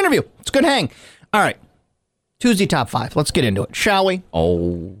 It's a good interview. It's a good hang. All right, Tuesday top 5. Let's get into it, shall we?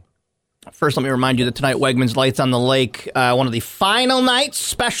 Oh. First, let me remind you that tonight, Wegmans Lights on the Lake, one of the final nights,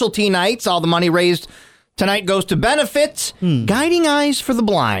 specialty nights. All the money raised tonight goes to benefit Guiding Eyes for the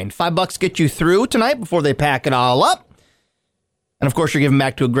Blind. $5 get you through tonight before they pack it all up. And, of course, you're giving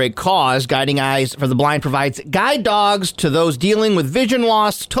back to a great cause. Guiding Eyes for the Blind provides guide dogs to those dealing with vision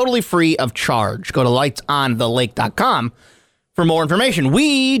loss, totally free of charge. Go to lightsonthelake.com for more information.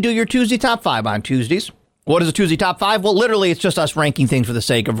 We do your Tuesday top 5 on Tuesdays. What is a Tuesday top 5? Well, literally, it's just us ranking things for the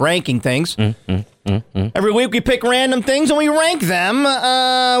sake of ranking things. Every week, we pick random things and we rank them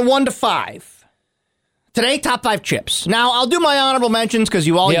 1 to 5. Today, top 5 chips. Now, I'll do my honorable mentions because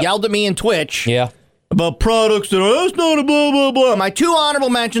you all yelled at me in Twitch. Yeah. About products that are, that's not a blah, blah, blah. My 2 honorable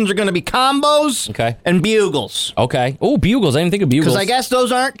mentions are going to be combos and bugles. Okay. Oh, bugles. I didn't think of bugles. Because I guess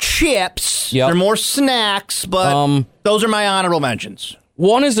those aren't chips. Yep. They're more snacks, but those are my honorable mentions.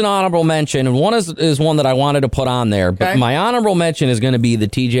 One is an honorable mention, and one is one that I wanted to put on there. But my honorable mention is going to be the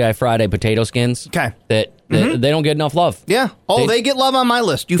TGI Friday potato skins. Okay. That they don't get enough love. Yeah. Oh, they get love on my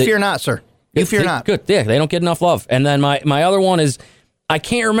list. You fear not, sir. You fear not. Good. Yeah, they don't get enough love. And then my other one is, I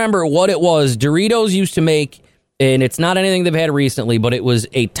can't remember what it was. Doritos used to make, and it's not anything they've had recently, but it was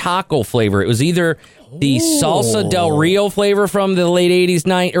a taco flavor. It was either the Salsa Del Rio flavor from the late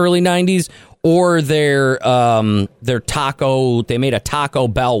 80s, early 90s, or their taco. They made a Taco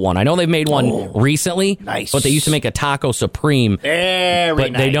Bell one. I know they've made one recently, but they used to make a Taco Supreme. But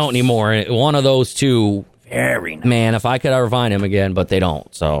they don't anymore. One of those two. Very nice. Man, if I could ever find him again, but they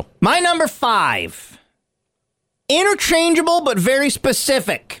don't. So my number 5. Interchangeable, but very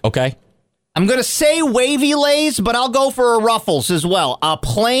specific. Okay. I'm going to say Wavy Lays, but I'll go for a Ruffles as well. A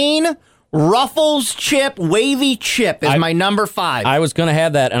plain Ruffles chip, Wavy chip is my number 5. I was going to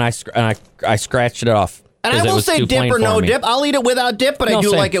have that, and I scratched it off. And I will say dip or no dip. I'll eat it without dip, but I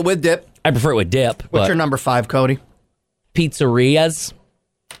do like it with dip. I prefer it with dip. What's your number 5, Cody? Pizzerias.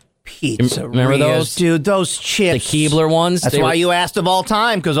 Remember those? Dude, those chips. The Keebler ones. That's why you asked of all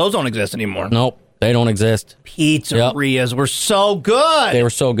time, because those don't exist anymore. Nope, they don't exist. Pizzerias were so good. They were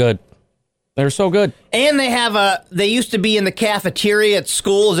so good. They're so good. And they used to be in the cafeteria at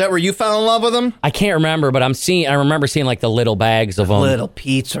school. Is that where you fell in love with them? I can't remember, but I remember seeing like the little bags of them. Little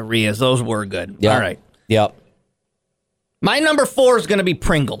pizzerias. Those were good. Yep. All right. Yep. My number 4 is going to be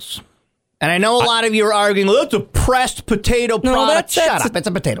Pringles. And I know a lot of you are arguing, well, that's a pressed potato product. Shut up. It's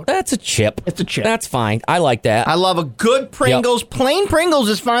a potato. That's a chip. It's a chip. That's fine. I like that. I love a good Pringles. Yep. Plain Pringles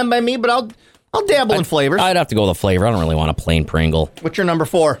is fine by me, but I'll dabble in flavors. I'd have to go with the flavor. I don't really want a plain Pringle. What's your number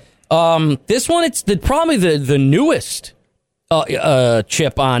 4? This one, it's probably the newest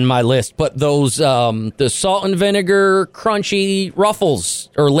chip on my list, but those the salt and vinegar crunchy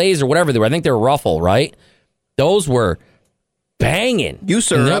Ruffles or Lay's or whatever they were. I think they were Ruffle, right? Those were banging. You,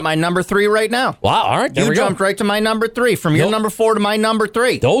 sir, are at my number 3 right now. Wow, all right, you jumped right to my number 3. From your number 4 to my number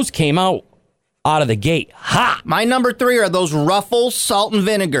 3. Those came out of the gate hot. My number 3 are those Ruffles salt and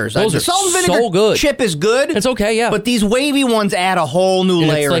vinegars. Those are salt and vinegar so good. Chip is good. It's okay, yeah. But these wavy ones add a whole new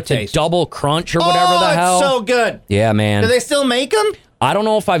layer it's like of taste. The double crunch or whatever the hell. It's so good. Yeah, man. Do they still make them? I don't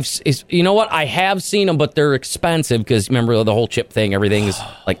know if you know what? I have seen them, but they're expensive because remember the whole chip thing. Everything is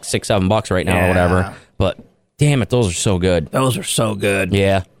like $6-7 right now or whatever. But damn it, those are so good. Those are so good.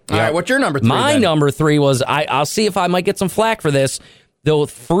 Yeah. All right, what's your number 3? My number 3 was I'll see if I might get some flack for this. The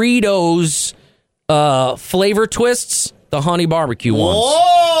Fritos flavor twists, the honey barbecue ones.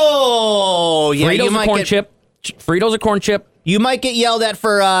 Whoa! Yeah, Fritos a corn chip. Fritos a corn chip. You might get yelled at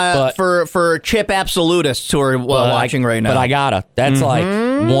for chip absolutists who are watching right now. But I gotta. That's like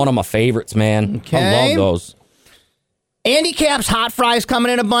one of my favorites, man. Okay. I love those. Andy Cap's hot fries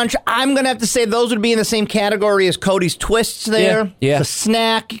coming in a bunch. I'm going to have to say those would be in the same category as Cody's Twists there. Yeah. It's a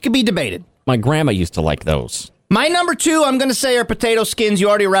snack. It could be debated. My grandma used to like those. My number 2, I'm going to say, are potato skins. You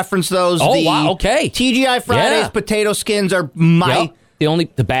already referenced those. Oh, wow. Okay. TGI Fridays potato skins are my... Yep.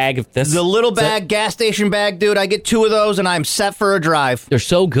 The bag of this. The little bag, gas station bag, dude. I get 2 of those, and I'm set for a drive. They're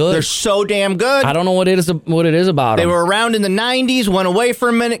so good. They're so damn good. I don't know what it is about them. They were around in the 90s, went away for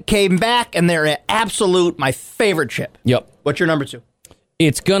a minute, came back, and they're my favorite chip. Yep. What's your number 2?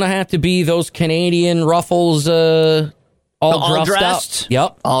 It's going to have to be those Canadian Ruffles all dressed up.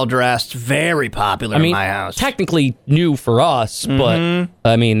 Yep. All dressed. Very popular in my house. Technically new for us, but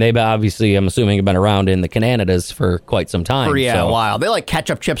I mean, they've obviously, I'm assuming, have been around in the Canadas for quite some time. For a while. They like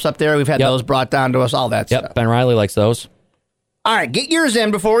ketchup chips up there. We've had those brought down to us, all that stuff. Ben Riley likes those. All right, get yours in.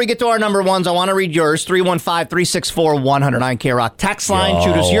 Before we get to our number 1s, I want to read yours. 315-364-100. K-Rock text line.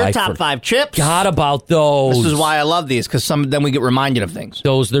 Shoot us your top 5 chips. Forgot about those. This is why I love these, because then we get reminded of things.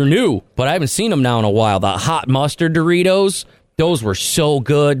 They're new, but I haven't seen them now in a while. The hot mustard Doritos, those were so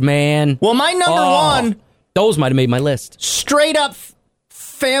good, man. Well, my number 1... Those might have made my list. Straight up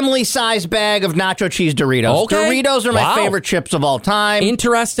family-sized bag of nacho cheese Doritos. Okay. Doritos are my favorite chips of all time.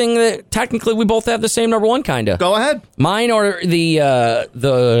 Interesting that technically we both have the same number 1, kind of. Go ahead. Mine are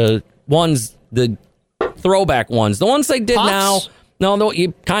the ones, the throwback ones. The ones they did Puffs? now. No,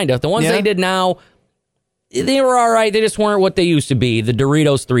 kind of. The ones they did now, they were all right. They just weren't what they used to be. The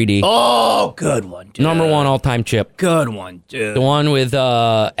Doritos 3D. Oh, good one, dude. Number 1 all-time chip. Good one, dude. The one with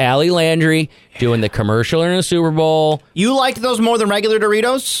Allie Landry doing the commercial in the Super Bowl. You liked those more than regular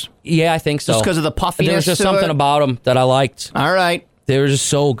Doritos? Yeah, I think so. Just because of the puffiness. There was just something about them that I liked. All right. They were just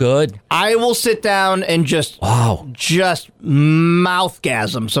so good. I will sit down and just mouthgasm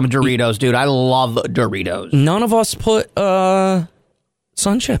some Doritos, dude. I love Doritos. None of us put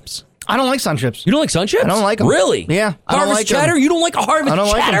Sun Chips. I don't like Sun Chips. You don't like Sun Chips? I don't like them. Really? Yeah. I don't Harvest like Cheddar? them. You don't like a Harvest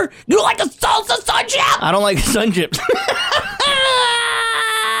Cheddar? Like you don't like a salsa Sun Chip? I don't like Sun Chips.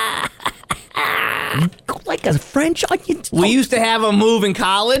 Like a French onion. We used to have a move in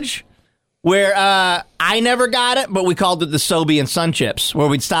college where I never got it, but we called it the Sobe and Sun Chips, where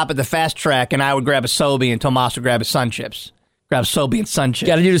we'd stop at the fast track and I would grab a Sobe and Tomas would grab his Sun Chips. Grab Sobe and Sun Chips.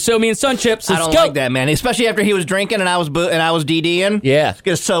 Got to do the Sobe and Sun Chips. I don't like that, man. Especially after he was drinking and I was DDing. Yeah. Let's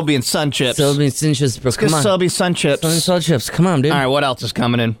get a Sobe and Sun Chips. Sobe and Sun Chips, bro. Let's get Sobe Sun Chips. Sun Chips. Come on, dude. All right, what else is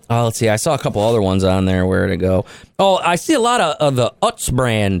coming in? Oh, let's see. I saw a couple other ones on there. Where to go? Oh, I see a lot of the Utz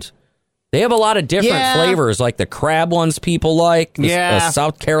brand. They have a lot of different flavors, like the crab ones people like. The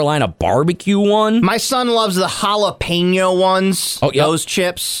South Carolina barbecue one. My son loves the jalapeno ones. Oh, yep. Those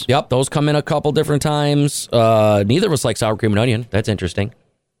chips. Yep, those come in a couple different times. Neither of us like sour cream and onion. That's interesting.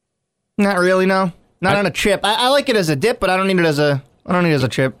 Not really, no. Not on a chip. I like it as a dip, but I don't need it as a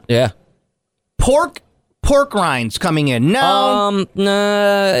chip. Yeah. Pork rinds coming in. No.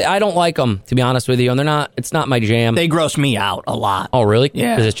 Nah, I don't like them, to be honest with you. And it's not my jam. They gross me out a lot. Oh, really?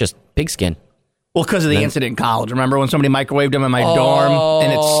 Yeah. Because it's just pigskin. Well, because of the incident in college. Remember when somebody microwaved them in my dorm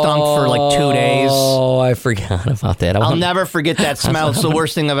and it stunk for like 2 days? Oh, I forgot about that. I'll never forget that smell. It's the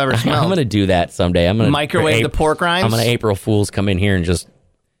worst thing I've ever smelled. I'm going to do that someday. I'm going to microwave the pork rinds? I'm going to April Fool's come in here and just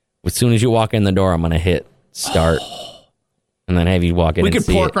As soon as you walk in the door, I'm going to hit start. And then have you walk in we and could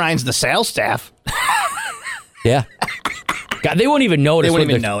see pork it. rinds the sales staff. Yeah. God, they wouldn't even notice. They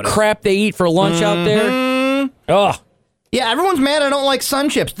wouldn't even the notice. crap they eat for lunch out there. Oh. Yeah, everyone's mad I don't like Sun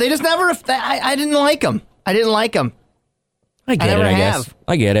Chips. They just never... I didn't like them. I didn't like them. I get it, I guess.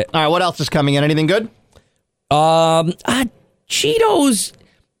 I get it. All right, what else is coming in? Anything good? Cheetos.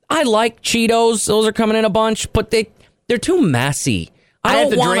 I like Cheetos. Those are coming in a bunch, but they're too messy. I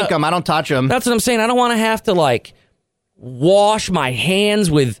have to drink them. I don't touch them. That's what I'm saying. I don't want to have to, like, wash my hands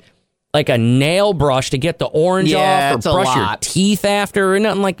with, like, a nail brush to get the orange off, or brush your teeth after, or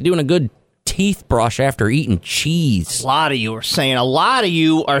nothing like doing a good teeth brush after eating cheese. A lot of you are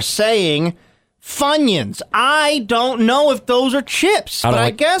saying Funyuns. I don't know if those are chips, but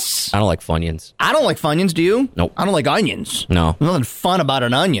I guess... I don't like Funyuns. I don't like Funyuns, do you? Nope. I don't like onions. No. There's nothing fun about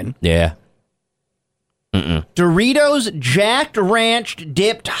an onion. Yeah. Mm-mm. Doritos Jacked Ranch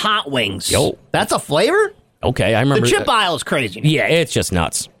Dipped Hot Wings. Yo. That's a flavor? Okay, I remember. The chip aisle is crazy. Yeah, it's just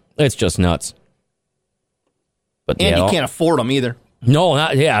nuts. It's just nuts. But and you can't afford them either. No,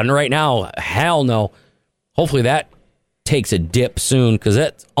 and right now, hell no. Hopefully that takes a dip soon, because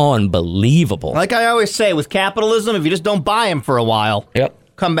that's unbelievable. Like I always say, with capitalism, if you just don't buy them for a while,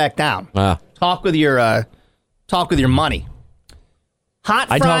 come back down. Talk with your money. Hot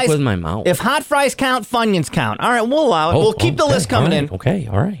fries. I talk with my mouth. If hot fries count, Funyuns count. All right, we'll allow it. We'll keep the list coming in. Okay,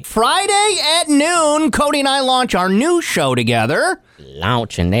 all right. Friday at noon, Cody and I launch our new show together.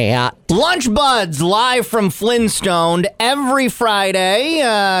 Launching that. Lunch Buds, live from Flintstone every Friday.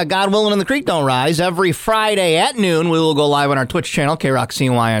 God willing and the creek don't rise. Every Friday at noon, we will go live on our Twitch channel,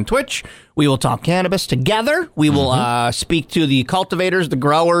 KRockCNY on Twitch. We will talk cannabis together. We will speak to the cultivators, the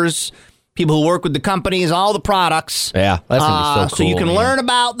growers, people who work with the companies, all the products. Yeah, that's going to be so cool. So you can learn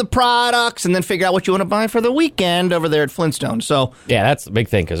about the products and then figure out what you want to buy for the weekend over there at Flintstone. So yeah, that's the big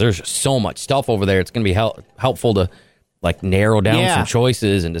thing, because there's just so much stuff over there. It's going to be helpful to like narrow down some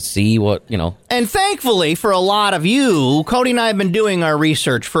choices and to see what, And thankfully, for a lot of you, Cody and I have been doing our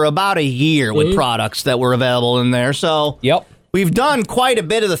research for about a year with products that were available in there. So we've done quite a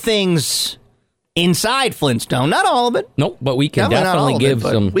bit of the things inside Flintstone. Not all of it. Nope, but we can definitely give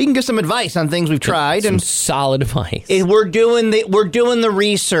some. We can give some advice on things we've tried. Some and solid advice. We're doing the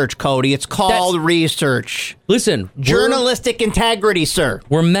research, Cody. It's called research. Listen, journalistic integrity, sir.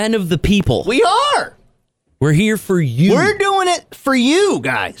 We're men of the people. We are. We're here for you. We're doing it for you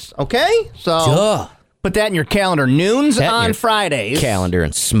guys. Okay, so put that in your calendar. Noons on Fridays. Calendar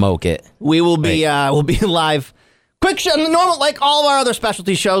and smoke it. We will be we'll be live. Quick show, normal, like all of our other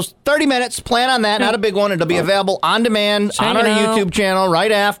specialty shows, 30 minutes, plan on that, not a big one. It'll be available on demand on our YouTube channel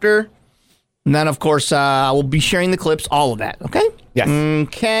right after. And then, of course, we'll be sharing the clips, all of that, okay? Yes.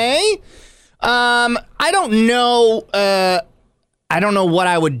 Okay. I don't know what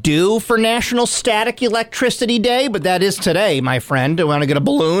I would do for National Static Electricity Day, but that is today, my friend. I want to get a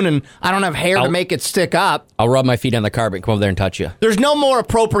balloon, and I don't have hair to make it stick up. I'll rub my feet on the carpet and come over there and touch you. There's no more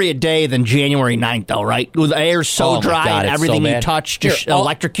appropriate day than January 9th, though, right? With the air so dry and everything you touch just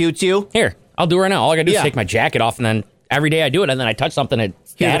electrocutes you. Here, I'll do it right now. All I got to do is take my jacket off, and then every day I do it, and then I touch something. And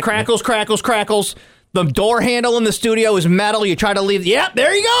it crackles. The door handle in the studio is metal. You try to leave. Yep,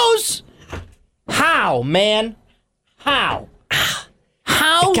 there he goes. How, man? How?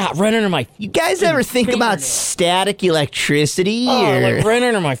 It got right under my. You guys ever think about static electricity? Like right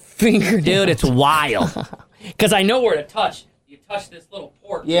under my finger, dude. It's wild. Because I know where to touch. You touch this little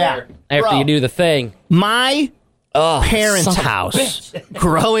port there after you do the thing. My parents' house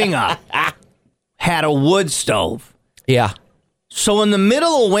growing up had a wood stove. Yeah. So in the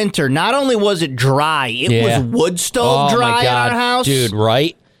middle of winter, not only was it dry, it was wood stove dry at our house. Dude,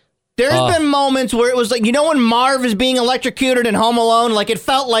 right? There's been moments where it was like, when Marv is being electrocuted in Home Alone, like it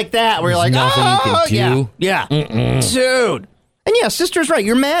felt like that, where you're like, nothing you can do. Yeah. Dude. And yeah, sister's right.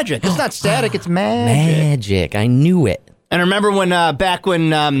 You're magic. It's not static, it's magic. Magic. I knew it. And remember when, back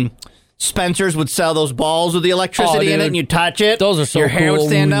when Spencer's would sell those balls with the electricity in it and you touch it? Those are so Your hair would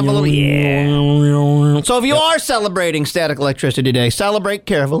stand up a little. Yeah. So if you are celebrating Static Electricity Day, celebrate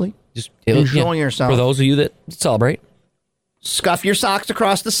carefully. Just enjoy yourself. For those of you that celebrate. Scuff your socks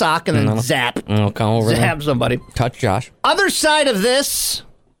across the sock and then zap. I'll come over zap somebody. Touch Josh. Other side of this,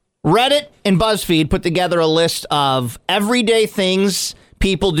 Reddit and BuzzFeed put together a list of everyday things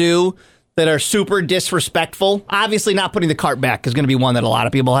people do that are super disrespectful. Obviously, not putting the cart back is going to be one that a lot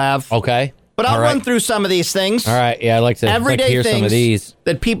of people have. Okay. But I'll run through some of these things. All right. Yeah, I'd like to hear some of these.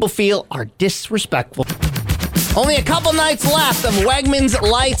 That people feel are disrespectful. Only a couple nights left of Wegmans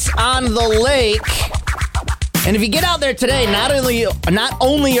Lights on the Lake. And if you get out there today, not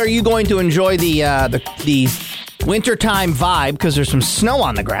only are you going to enjoy the wintertime vibe because there's some snow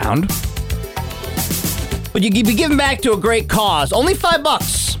on the ground. But you be giving back to a great cause. Only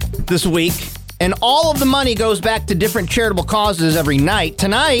 $5 this week. And all of the money goes back to different charitable causes every night.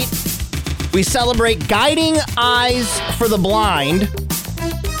 Tonight, we celebrate Guiding Eyes for the Blind.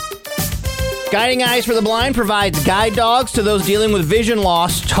 Guiding Eyes for the Blind provides guide dogs to those dealing with vision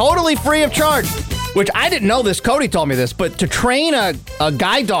loss totally free of charge. Which I didn't know this. Cody told me this. But to train a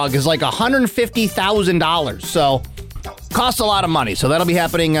guide dog is like $150,000. So, costs a lot of money. So that'll be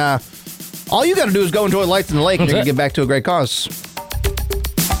happening. All you got to do is go enjoy lights in the lake and you can get back to a great cause.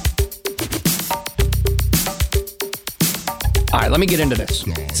 All right, let me get into this.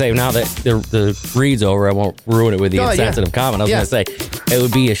 Say, now that the read's over, I won't ruin it with the insensitive comment. I was going to say, it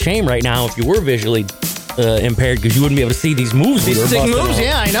would be a shame right now if you were visually impaired because you wouldn't be able to see these moves. These sick moves,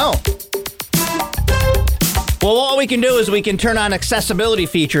 yeah, I know. Well, what we can do is we can turn on accessibility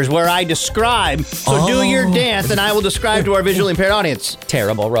features where I describe. So do your dance, and I will describe to our visually impaired audience.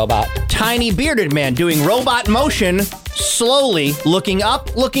 Terrible robot. Tiny bearded man doing robot motion, slowly looking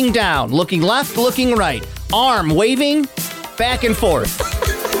up, looking down, looking left, looking right, arm waving back and forth.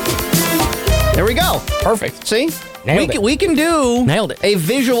 There we go. Perfect. See? Nailed it. We can do Nailed it. A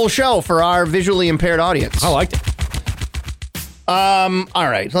visual show for our visually impaired audience. I liked it. All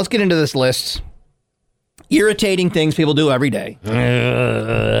right, let's get into this list. Irritating things people do every day.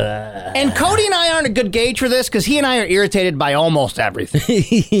 And Cody and I aren't a good gauge for this because he and I are irritated by almost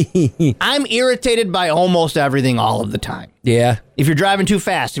everything. I'm irritated by almost everything all of the time. Yeah. If you're driving too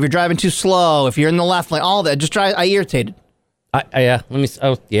fast, if you're driving too slow, if you're in the left lane, all that, I irritated. Yeah. Let me.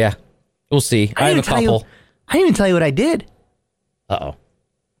 Oh, yeah. We'll see. I have a couple. I didn't even tell you what I did. Uh-oh.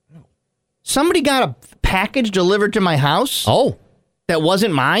 Somebody got a package delivered to my house. Oh. That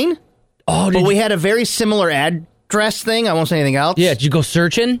wasn't mine. Oh, but we had a very similar address thing. I won't say anything else. Yeah, did you go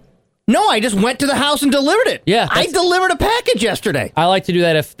searching? No, I just went to the house and delivered it. Yeah. I delivered a package yesterday. I like to do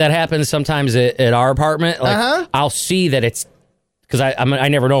that if that happens sometimes at our apartment. Like, I'll see that it's, because I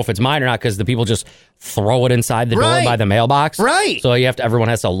never know if it's mine or not because the people just throw it inside the door by the mailbox. Right. So everyone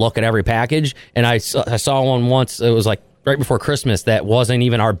has to look at every package. And I saw one once, it was like right before Christmas that wasn't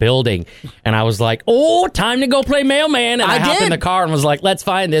even our building. And I was like, oh, time to go play mailman. And I hopped in the car and was like, let's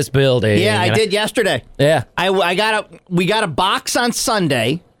find this building. Yeah, I did yesterday. Yeah. We got a box on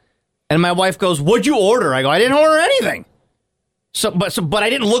Sunday, and my wife goes, what'd you order? I go, I didn't order anything. But I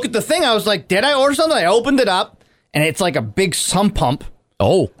didn't look at the thing. I was like, did I order something? I opened it up, and it's like a big sump pump.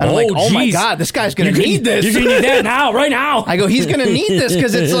 Oh, and I'm like, oh my God, this guy's going to need this. You're going to need that now, right now. I go, he's going to need this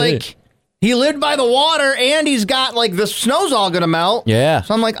because it's like, he lived by the water and he's got like, the snow's all going to melt. Yeah.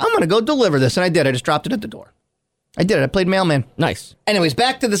 So I'm like, I'm going to go deliver this. And I did. I just dropped it at the door. I did it. I played mailman. Nice. Anyways,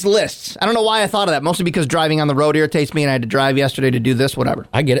 back to this list. I don't know why I thought of that. Mostly because driving on the road irritates me and I had to drive yesterday to do this, whatever.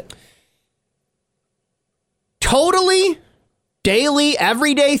 I get it. Totally daily,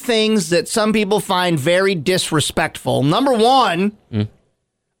 everyday things that some people find very disrespectful. Number one,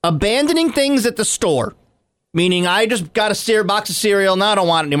 abandoning things at the store. Meaning, I just got a box of cereal. Now I don't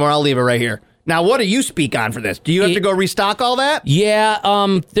want it anymore. I'll leave it right here. Now, what do you speak on for this? Do you have to go restock all that?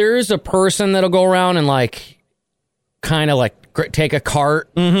 Yeah, there's a person that'll go around and kind of take a cart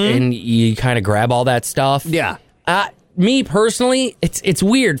and you kind of grab all that stuff. Yeah. Me personally, it's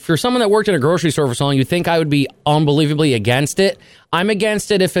weird. For someone that worked in a grocery store for so long, you'd think I would be unbelievably against it. I'm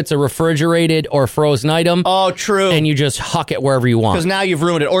against it if it's a refrigerated or frozen item. Oh, true. And you just huck it wherever you want. Because now you've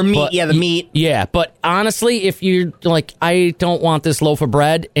ruined it. Or meat, the meat. Yeah, but honestly, if you're like, I don't want this loaf of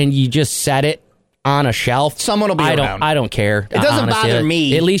bread, and you just set it on a shelf. Someone will be around. I don't care. It doesn't bother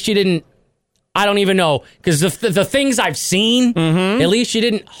me. At least you didn't. I don't even know. Because the things I've seen, at least you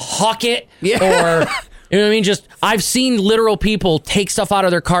didn't huck it. Yeah. Or, you know what I mean? Just, I've seen literal people take stuff out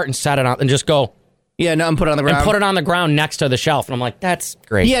of their cart and set it on and just go. Yeah, no, and put it on the ground. And put it on the ground next to the shelf. And I'm like, that's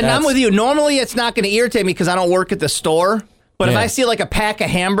great. Yeah, and I'm with you. Normally, it's not going to irritate me because I don't work at the store. But if I see like a pack of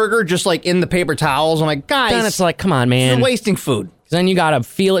hamburger just like in the paper towels, I'm like, guys. Then it's like, come on, man. You're wasting food. Then you got to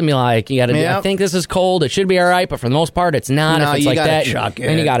feel it and be like, I think this is cold. It should be all right. But for the most part, it's not. No, if it's you like that, chuck it.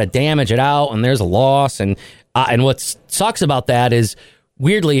 Then you got to damage it out and there's a loss. And what sucks about that is,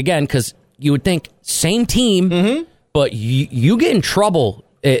 weirdly, again, because you would think same team, but you get in trouble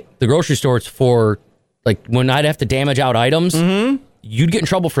at the grocery stores for, like, when I'd have to damage out items, you'd get in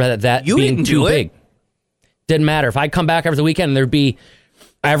trouble for that you being didn't too do big. Didn't matter. If I'd come back after the weekend and there'd be,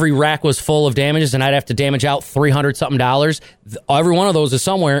 every rack was full of damages and I'd have to damage out $300-something. Every one of those is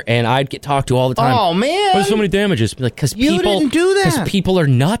somewhere and I'd get talked to all the time. Oh, man. There's so many damages. Like, because people didn't do that. Because people are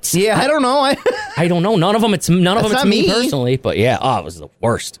nuts. Yeah, I don't know. I don't know. None of them it's not me personally, but yeah, it was the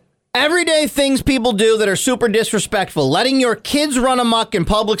worst. Everyday things people do that are super disrespectful. Letting your kids run amok in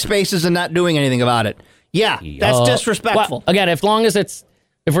public spaces and not doing anything about it. Yeah, that's disrespectful. Well, again, if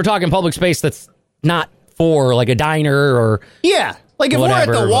we're talking public space that's not for like a diner or like if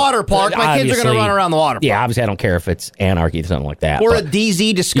whatever, we're at the water park, my kids are going to run around the water park. Yeah, obviously I don't care if it's anarchy or something like that. Or a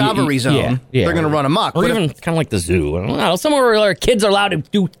DZ Discovery Zone. They're going to run amok. Or even kind of like the zoo. I don't know, somewhere where kids are allowed to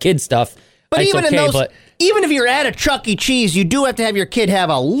do kid stuff. But even even if you're at a Chuck E. Cheese, you do have to have your kid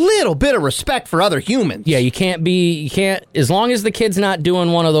have a little bit of respect for other humans. Yeah, you can't, as long as the kid's not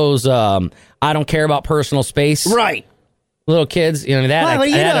doing one of those, I don't care about personal space. Right. Little kids, I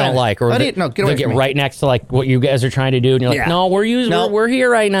don't like. Or get away get from me. right next to like what you guys are trying to do, and you're like, no, we're here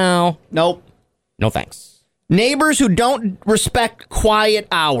right now. Nope. No thanks. Neighbors who don't respect quiet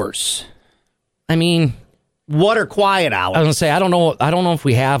hours. I mean, what are quiet hours? I was gonna say I don't know if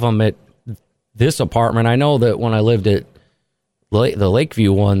we have them at this apartment. I know that when I lived at the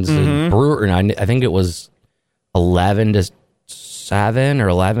Lakeview ones, the brewer, and I think it was 11 to 7 or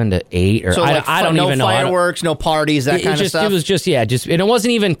 11 to 8, or so I don't even know. No fireworks, no parties, that kind of stuff. It was just and it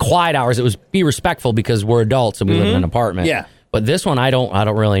wasn't even quiet hours. It was be respectful because we're adults and we live in an apartment. Yeah. But this one, I don't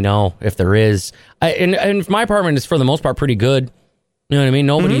really know if there is. And my apartment is for the most part pretty good. You know what I mean?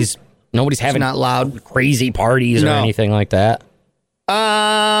 Nobody's having not loud, crazy parties or anything like that.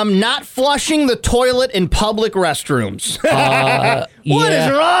 Not flushing the toilet in public restrooms. What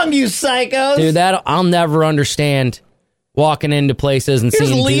is wrong, you psychos? Dude, I'll never understand walking into places and You're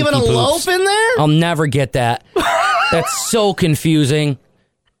seeing just leaving a loaf in there? I'll never get that. That's so confusing.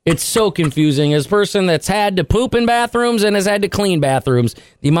 It's so confusing. As a person that's had to poop in bathrooms and has had to clean bathrooms,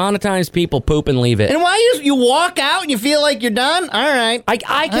 the amount of times people poop and leave it. And why you walk out and you feel like you're done? All right.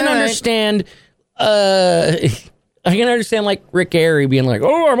 I can understand... I can understand, like, Rick Gary being like,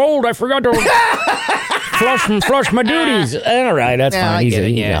 oh, I'm old, I forgot to flush my duties. All right, that's fine. He's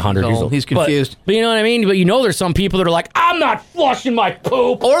 100 years old. He's confused. But you know what I mean? But there's some people that are like, I'm not flushing my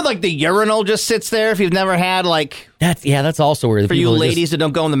poop. Or, like, the urinal just sits there if you've never had, like... That's also weird. For you ladies that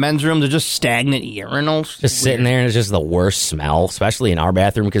don't go in the men's room, they're just stagnant urinals. Just sitting there, and it's just the worst smell, especially in our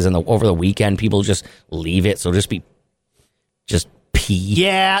bathroom, because over the weekend, people just leave it, so just pee.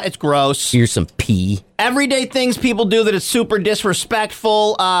 Yeah, it's gross. Here's some pee. Everyday things people do that is super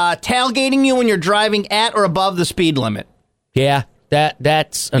disrespectful. Tailgating you when you're driving at or above the speed limit. Yeah,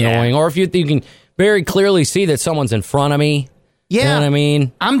 that's annoying. Or if you can very clearly see that someone's in front of me. Yeah. You know what I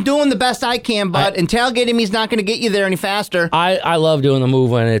mean? I'm doing the best I can, and tailgating me is not going to get you there any faster. I love doing the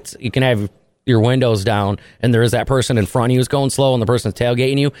move when you can have your windows down and there is that person in front of you who's going slow and the person's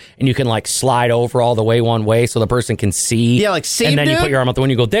tailgating you, and you can like slide over all the way one way so the person can see. Yeah, like see, and then dude? You put your arm out the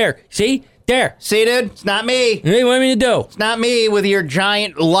window and you go, there, see? There. See, dude? It's not me. What do you want me to do? It's not me with your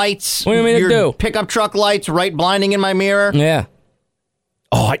giant lights. What do you want me to do? Pickup truck lights right blinding in my mirror. Yeah.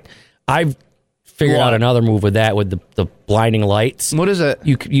 Oh, I've figured out another move with that, with the blinding lights. What is it?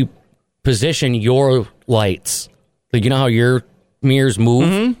 You position your lights. Like, you know how your mirrors move?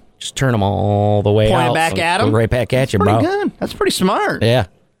 Mm-hmm. Just turn them all the way Point out. Point it back at them? Right back at you, bro. Pretty good. That's pretty smart. Yeah.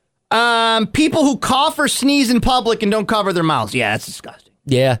 People who cough or sneeze in public and don't cover their mouths. Yeah, that's disgusting.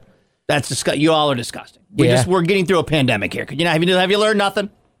 Yeah. That's disgusting. You all are disgusting. We're getting through a pandemic here. Have you learned nothing?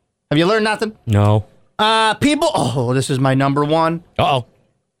 Have you learned nothing? No. People. Oh, this is my number one. Uh-oh.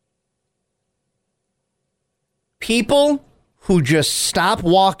 People who just stop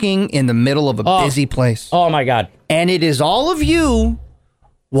walking in the middle of a busy place. Oh, my God. And it is all of you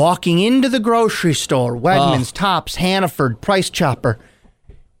walking into the grocery store, Wegmans, Tops, Hannaford, Price Chopper.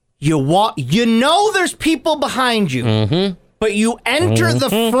 You know there's people behind you, but you enter the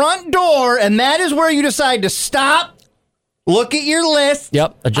front door, and that is where you decide to stop, look at your list,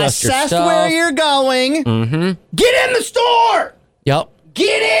 adjust your assess stuff. where you're going, get in the store,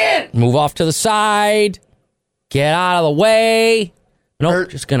 get in, move off to the side, get out of the way. Nope,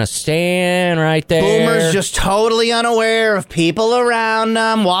 just gonna stand right there. Boomers just totally unaware of people around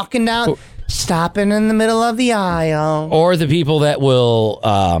them, walking down, stopping in the middle of the aisle. Or the people that will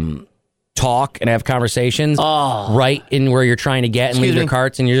talk and have conversations right in where you're trying to get and leave your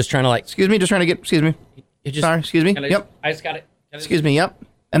carts, and you're just trying to excuse me, sorry, excuse me. Yep. I just got it. Excuse me, yep.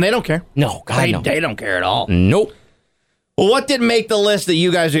 And they don't care. No, God, no. They don't care at all. Nope. Well, what didn't make the list that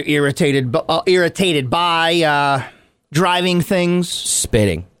you guys are irritated by? Driving things.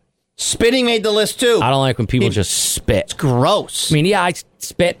 Spitting. Spitting made the list, too. I don't like when people just spit. It's gross. I mean, yeah, I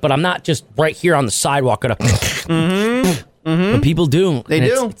spit, but I'm not just right here on the sidewalk. But people do. They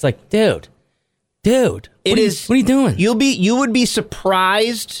do. It's like, dude. What are you doing? You would be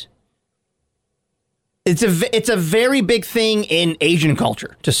surprised. It's a very big thing in Asian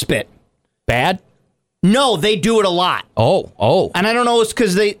culture to spit. Bad? No, they do it a lot. Oh. And I don't know, it's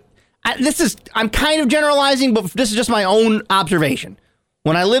because I'm kind of generalizing, but this is just my own observation.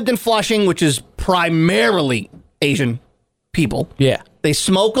 when I lived in Flushing, which is primarily Asian people. Yeah. They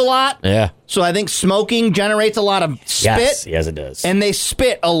smoke a lot. Yeah. So I think smoking generates a lot of spit. Yes, it does. And they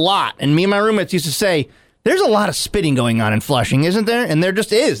spit a lot. And me and my roommates used to say, there's a lot of spitting going on in Flushing, isn't there? And there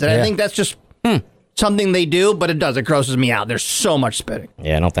just is. And I think that's just something they do, but it does. It grosses me out. There's so much spitting.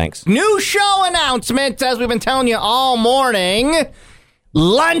 Yeah, no thanks. New show announcement, as we've been telling you all morning.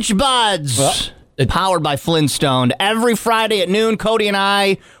 Lunch Buds. Powered by Flintstone. Every Friday at noon, Cody and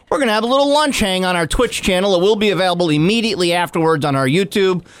I, we're going to have a little lunch hang on our Twitch channel. It will be available immediately afterwards on our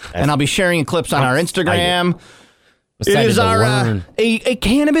YouTube, and I'll be sharing clips on our Instagram. It is a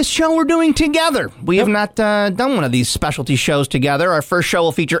cannabis show we're doing together. We have not done one of these specialty shows together. Our first show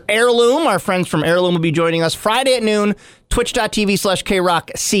will feature Heirloom. Our friends from Heirloom will be joining us Friday at noon,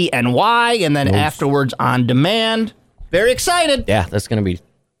 twitch.tv/KRockCNY, and then afterwards on demand. Very excited. Yeah, that's going to be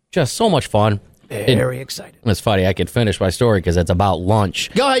just so much fun. Very excited. It's funny. I could finish my story because it's about lunch.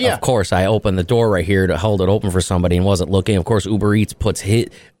 Go ahead, yeah. Of course, I opened the door right here to hold it open for somebody and wasn't looking. Of course, Uber Eats puts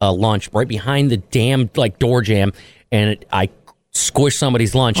lunch right behind the damn door jamb, and I squished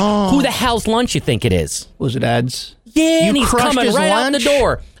somebody's lunch. Who the hell's lunch you think it is? Was it Ed's? Yeah, and he's coming right lunch? out the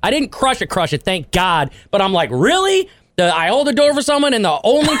door. I didn't crush it, thank God. But I'm like, really? I hold the door for someone, and the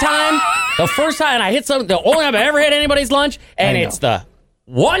only time, the first time I hit something, the only time I ever hit anybody's lunch, and it's the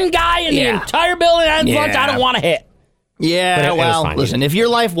one guy in the entire building that has lunch I don't want to hit. Yeah, well, listen, if your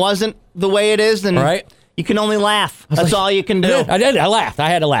life wasn't the way it is, then you can only laugh. That's all you can do. Yeah, I did. I laughed. I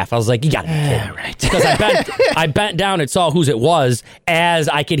had to laugh. I was like, you got to be kidding. Right. Because I bent down and saw whose it was as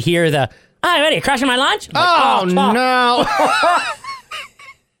I could hear the, "Hi, ready, crushing my lunch?" Like, no.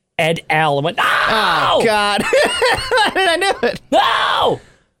 Ed L. went, "No!" Oh, God. Why did I do it? No!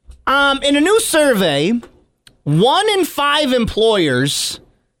 In a new survey, 1 in 5 employers,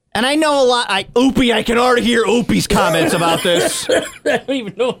 and I know a lot, I can already hear Oopie's comments about this. I don't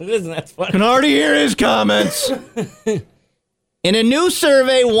even know what it is, and that's funny. I can already hear his comments. In a new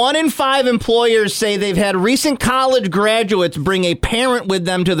survey, 1 in 5 employers say they've had recent college graduates bring a parent with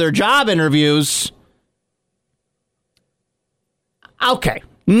them to their job interviews. Okay,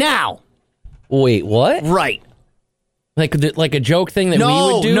 now. Wait, what? Right. Like a joke thing that we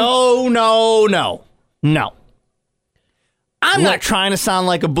would do? No. I'm not trying to sound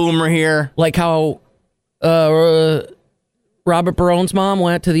like a boomer here. Like how Robert Barone's mom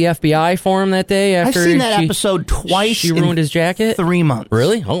went to the FBI for him that day after I've seen that episode twice. She ruined his jacket? 3 months.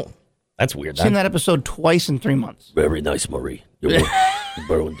 Really? Oh, that's weird. I've seen that episode twice in 3 months. Very nice, Marie. You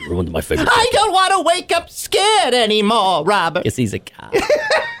ruined my favorite. I don't want to wake up scared anymore, Robert. Yes, he's a cop.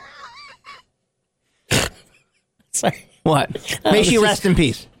 Sorry. What? May she rest in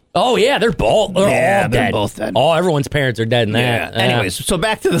peace. Oh, yeah, they're both dead. Both dead. Oh, everyone's parents are dead in that. Yeah. Anyways, so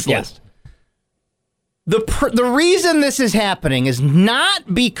back to this list. The reason this is happening is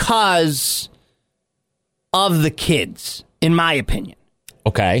not because of the kids, in my opinion.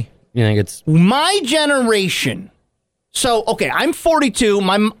 Okay. You think it's... My generation. So, okay, I'm 42.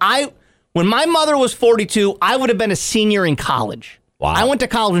 When my mother was 42, I would have been a senior in college. Wow. I went to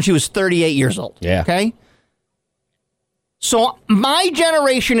college when she was 38 years old. Yeah. Okay? So my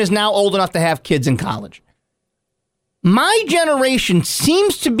generation is now old enough to have kids in college. My generation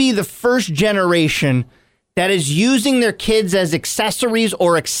seems to be the first generation that is using their kids as accessories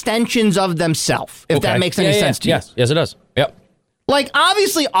or extensions of themselves, if that makes any sense to you. Yes, it does. Yep. Like,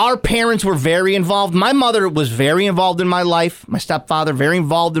 obviously, our parents were very involved. My mother was very involved in my life. My stepfather, very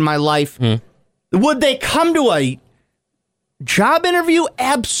involved in my life. Would they come to a job interview?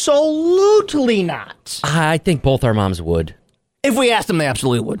 Absolutely not. I think both our moms would. If we asked them, they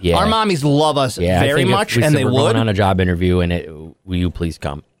absolutely would. Yeah. Our mommies love us very much, and they would. Going on a job interview, and will you please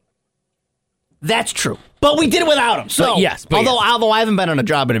come? That's true. But we did it without them. So, although I haven't been on a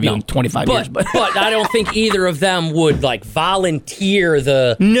job interview in 25 years. But I don't think either of them would, volunteer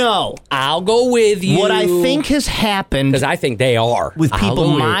the... No. I'll go with you. What I think has happened... Because I think they are. With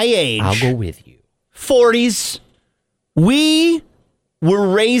people my age... I'll go with you. 40s, we were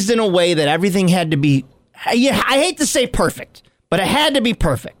raised in a way that everything had to be... I hate to say perfect, but it had to be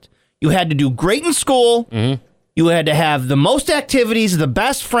perfect. You had to do great in school. Mm-hmm. You had to have the most activities, the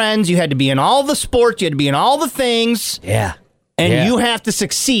best friends. You had to be in all the sports. You had to be in all the things. Yeah. And you have to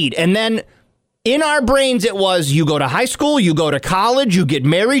succeed. And then in our brains, it was you go to high school, you go to college, you get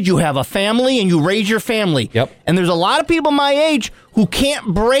married, you have a family, and you raise your family. Yep. And there's a lot of people my age who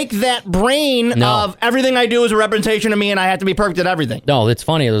can't break that brain of everything I do is a representation of me and I have to be perfect at everything. No, it's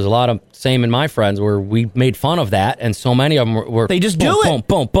funny. There's a lot of same in my friends where we made fun of that, and so many of them were... They just boom, do it. Boom,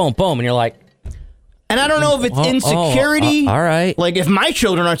 boom, boom, boom, and you're like... And I don't know if it's insecurity. All right. Like, if my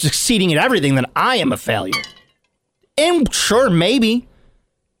children aren't succeeding at everything, then I am a failure. And sure, maybe.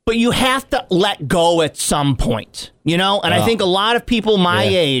 but you have to let go at some point, you know? And I think a lot of people my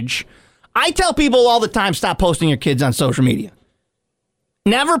age, I tell people all the time, stop posting your kids on social media.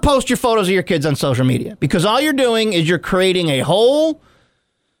 Never post your photos of your kids on social media, because all you're doing is you're creating a whole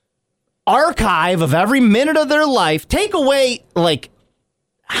archive of every minute of their life. Take away, like,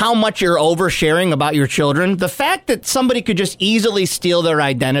 how much you're oversharing about your children. The fact that somebody could just easily steal their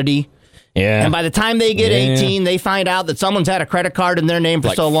identity. Yeah. And by the time they get 18, they find out that someone's had a credit card in their name for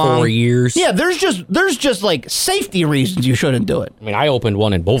like so long. 4 years. Yeah, there's just like safety reasons you shouldn't do it. I mean, I opened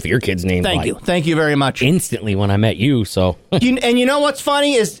one in both of your kids' names. Thank you very much. Instantly when I met you, so. And you know what's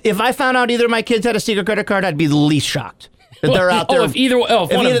funny is if I found out either of my kids had a secret credit card, I'd be the least shocked that they're out there. If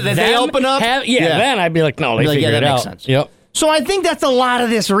they open up, then I'd be like, no, they figured it out. Makes sense. Yep. So I think that's a lot of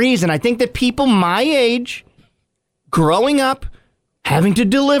this reason. I think that people my age, growing up, having to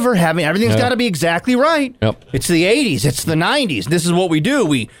deliver, everything's got to be exactly right. Yep. It's the 80s. It's the 90s. This is what we do.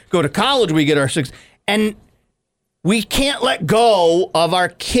 We go to college. We get our six. And we can't let go of our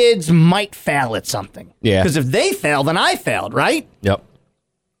kids might fail at something. Yeah. Because if they fail, then I failed, right? Yep.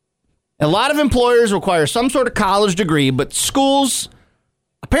 A lot of employers require some sort of college degree, but schools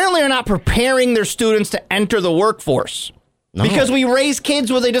apparently are not preparing their students to enter the workforce. No. Because we raise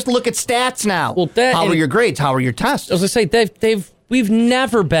kids where they just look at stats now. Well, how are your grades? How are your tests? I was going to say, we've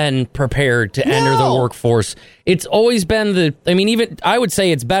never been prepared to enter the workforce. It's always been even I would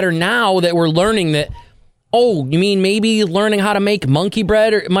say it's better now that we're learning that, you mean maybe learning how to make monkey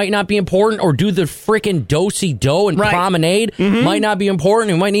bread it might not be important, or do the freaking do-si-do and promenade might not be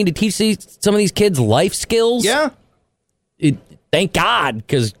important. We might need to teach some of these kids life skills. Yeah. Thank God,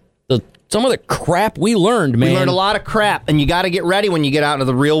 because some of the crap we learned, man. We learned a lot of crap, and you got to get ready when you get out into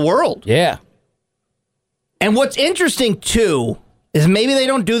the real world. Yeah. And what's interesting, too, is maybe they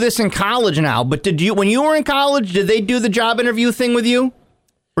don't do this in college now, but when you were in college, did they do the job interview thing with you?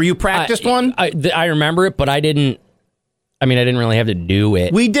 Or you practiced one? I remember it, but I didn't really have to do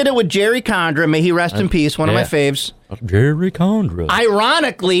it. We did it with Jerry Condra. May he rest in peace. One of my faves. Jerry Condra.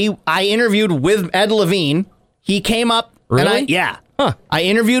 Ironically, I interviewed with Ed Levine. He came up. Really? Huh. I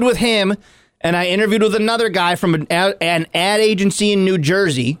interviewed with him, and I interviewed with another guy from an ad agency in New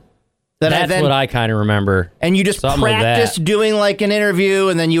Jersey. That's what I kind of remember. And you just practiced doing like an interview,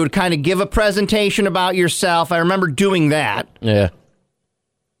 and then you would kind of give a presentation about yourself. I remember doing that. Yeah.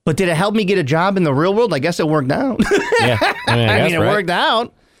 But did it help me get a job in the real world? I guess it worked out. Yeah. It worked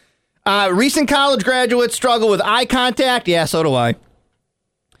out. Recent college graduates struggle with eye contact. Yeah, so do I.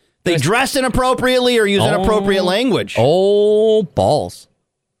 They dress inappropriately or use inappropriate language. Oh, balls.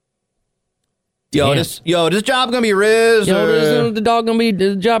 This job gonna be Riz? Is the job gonna be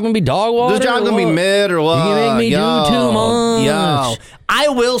dog water? This job gonna be mid or what? You make me do too much. I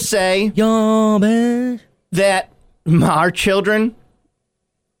will say that our children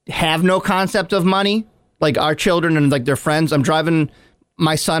have no concept of money. Like our children and like their friends. I'm driving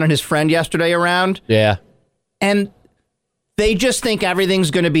my son and his friend yesterday around. Yeah. And they just think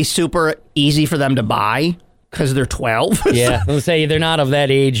everything's going to be super easy for them to buy because they're 12. Yeah, let's say they're not of that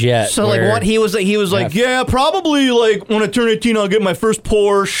age yet. So like what he was like, yeah, probably like when I turn 18, I'll get my first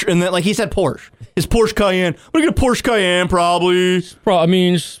Porsche, and then like he said Porsche, his Porsche Cayenne. I'm gonna get a Porsche Cayenne probably.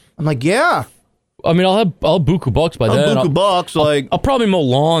 I'm like, yeah. I'll have buku bucks by then. I'll probably mow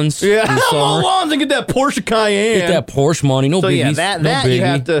lawns. Yeah, mow lawns and get that Porsche Cayenne. Get that Porsche money. No biggies. Yeah, that you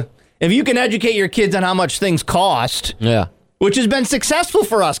have to. If you can educate your kids on how much things cost. Yeah. Which has been successful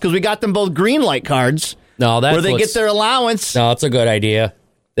for us because we got them both green light cards. No, that's where they get their allowance. No, that's a good idea.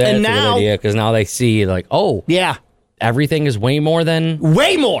 That's a good idea because now they see like, yeah, everything is way more than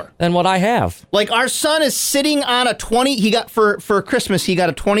what I have. Like our son is sitting on a 20. He got for Christmas. He got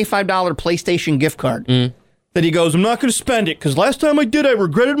a $25 PlayStation gift card that he goes, I'm not going to spend it because last time I did, I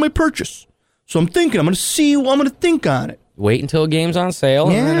regretted my purchase. So I'm thinking I'm going to think on it. Wait until a game's on sale,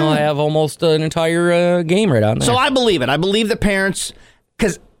 and then I'll have almost an entire game right on there. So I believe it. I believe the parents,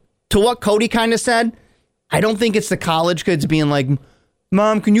 because to what Cody kind of said, I don't think it's the college kids being like,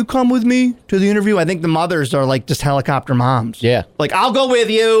 Mom, can you come with me to the interview? I think the mothers are like just helicopter moms. Yeah. Like, I'll go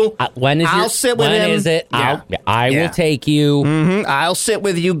with you. I'll sit with him. When is it? Yeah. I will take you. Mm-hmm. I'll sit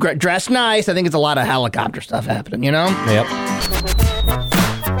with you. Dress nice. I think it's a lot of helicopter stuff happening, you know? Yep.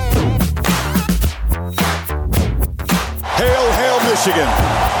 Hail, Michigan.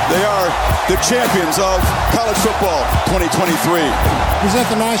 They are the champions of college football 2023. Present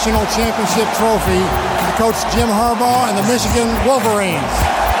the national championship trophy to Coach Jim Harbaugh and the Michigan Wolverines.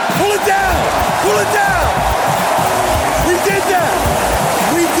 Pull it down! Pull it down! We did that!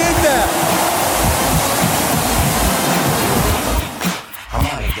 We did that!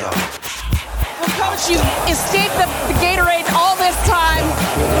 Well, Coach, Coach, you escaped the Gatorade all this time.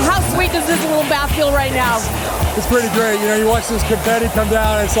 How sweet does this little bath feel right now? It's pretty great. You know, you watch this confetti come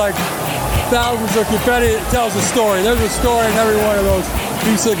down, and it's like thousands of confetti. It tells a story. There's a story in every one of those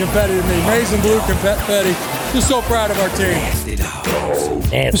pieces of confetti to me. Maize and blue confetti. Just so proud of our team.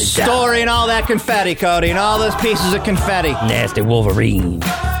 Nasty story and all that confetti, Cody, and all those pieces of confetti. Nasty Wolverine.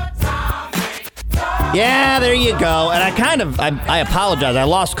 Yeah, there you go. And I apologize. I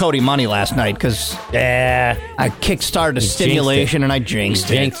lost Cody money last night because I kickstarted a stimulation and I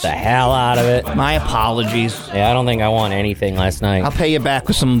jinxed it. Jinxed the hell out of it. My apologies. Yeah, I don't think I won anything last night. I'll pay you back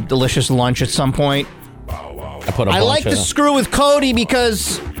with some delicious lunch at some point. I like to screw with Cody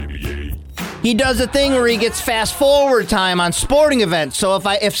because he does a thing where he gets fast forward time on sporting events. So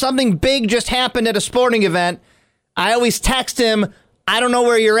if something big just happened at a sporting event, I always text him, I don't know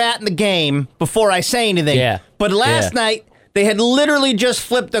where you're at in the game before I say anything. Yeah. But last night, they had literally just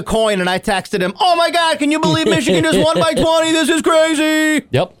flipped a coin, and I texted him, oh, my God, can you believe Michigan just won by 20? This is crazy.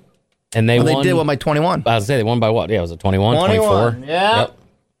 Yep. And they won. They did win by 21. I was going to say, they won by what? Yeah, was it 21, 21. 24? Yeah. Yep.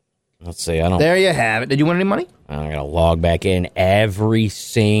 Let's see. There you have it. Did you win any money? I got to log back in every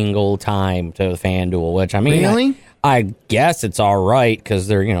single time to the FanDuel, which, I mean, really? I guess it's all right because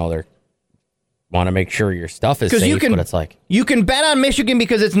they're want to make sure your stuff is safe, but it's like... You can bet on Michigan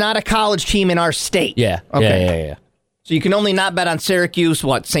because it's not a college team in our state. Yeah. Okay. Yeah. So you can only not bet on Syracuse,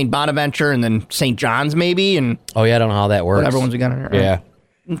 St. Bonaventure, and then St. John's maybe? And oh, yeah, I don't know how that works. Whatever ones we got in here. Yeah.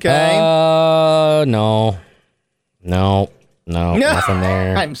 Okay. No, nothing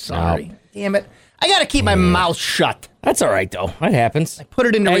there. I'm sorry. No. Damn it. I got to keep my mouth shut. That's all right, though. That happens. I put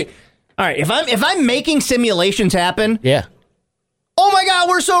it into... All right, if I'm making simulations happen... Yeah. Oh my God,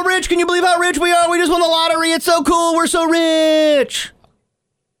 we're so rich. Can you believe how rich we are? We just won the lottery. It's so cool. We're so rich.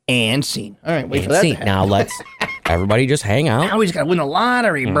 And scene. All right, wait for that to happen. Now let's everybody just hang out. Now we just got to win the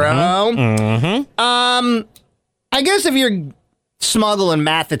lottery, bro. I guess if you're smuggling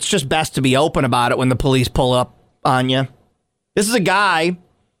meth, it's just best to be open about it when the police pull up on you. This is a guy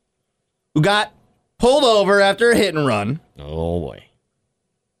who got pulled over after a hit and run. Oh, boy.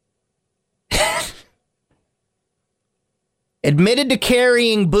 Admitted to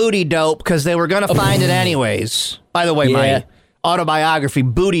carrying booty dope because they were going to find it anyways. By the way, my autobiography,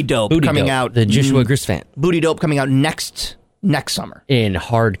 Booty Dope, coming out. The Joshua Grisfant. Booty Dope coming out next summer. In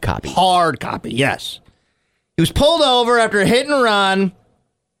hard copy. Hard copy, yes. He was pulled over after a hit and run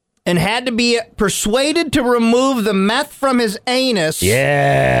and had to be persuaded to remove the meth from his anus.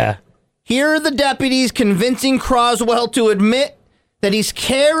 Yeah. Here are the deputies convincing Croswell to admit that he's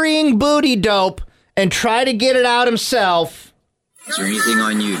carrying booty dope and try to get it out himself. Is there anything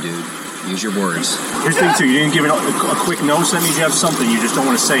on you, dude? Use your words. Here's the thing, too. You didn't give it a quick no, so that means you have something. You just don't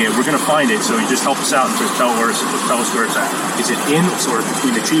want to say it. We're going to find it, so you just help us out and just tell us where it's at. Is it in, sort of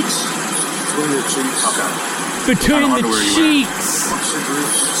between the cheeks? Between the cheeks. Okay. Between the cheeks.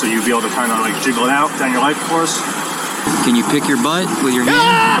 So you'd be able to kind of like jiggle it out down your leg for us? Can you pick your butt with your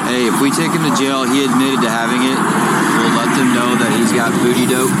hand? Hey, if we take him to jail, he admitted to having it. We'll let them know that he's got booty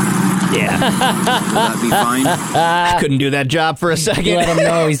dope. Yeah. Will that be fine? I couldn't do that job for a second. Let him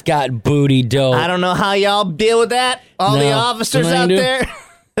know he's got booty dope. I don't know how y'all deal with that. All the officers out there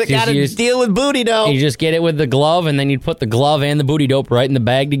got to deal with booty dope. You just get it with the glove, and then you'd put the glove and the booty dope right in the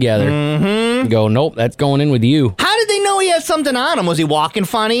bag together. Mm-hmm. You go, nope, that's going in with you. How did they know he had something on him? Was he walking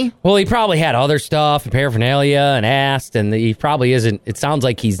funny? Well, he probably had other stuff and paraphernalia and asked, and he probably isn't. It sounds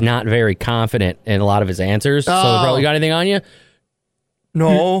like he's not very confident in a lot of his answers. So, probably got anything on you?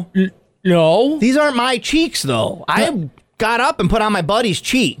 No. No. These aren't my cheeks, though. I got up and put on my buddy's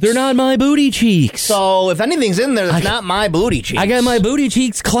cheeks. They're not my booty cheeks. So if anything's in there, that's not my booty cheeks. I got my booty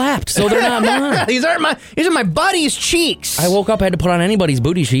cheeks clapped, so they're not mine. These are my buddy's cheeks. I woke up, I had to put on anybody's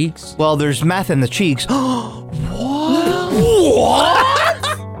booty cheeks. Well, there's meth in the cheeks. What?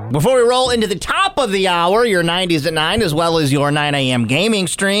 Before we roll into the top of the hour, your 90s at 9, as well as your 9 a.m. gaming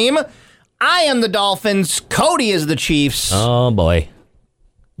stream, I am the Dolphins. Cody is the Chiefs. Oh, boy.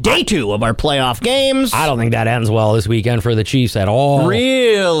 Day 2 of our playoff games. I don't think that ends well this weekend for the Chiefs at all.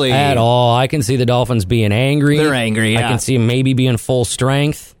 Really? At all. I can see the Dolphins being angry. They're angry, yeah. I can see them maybe being full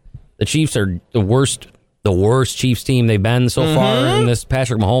strength. The Chiefs are the worst Chiefs team they've been so far in this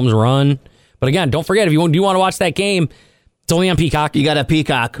Patrick Mahomes run. But again, don't forget, if you do want to watch that game, it's only on Peacock. You got a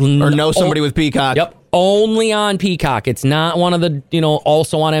Peacock or know somebody with Peacock. Yep. Only on Peacock. It's not one of the,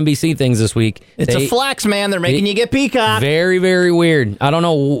 also on NBC things this week. It's a flex, man. They're making you get Peacock. Very, very weird. I don't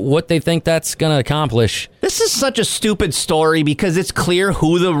know what they think that's going to accomplish. This is such a stupid story because it's clear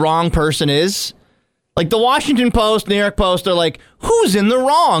who the wrong person is. Like the Washington Post, New York Post are like, who's in the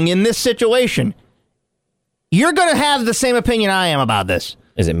wrong in this situation? You're going to have the same opinion I am about this.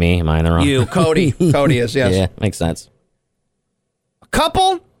 Is it me? Am I in the wrong? You, Cody. Cody is, yes. Yeah, makes sense. A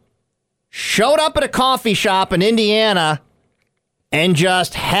couple showed up at a coffee shop in Indiana and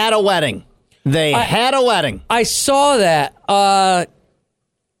just had a wedding. They had a wedding. I saw that. I'm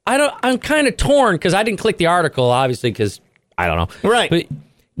kind of torn because I didn't click the article, obviously, because I don't know. Right. But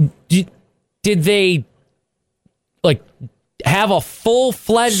did they have a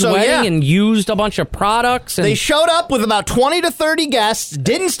full-fledged wedding and used a bunch of products? They showed up with about 20 to 30 guests,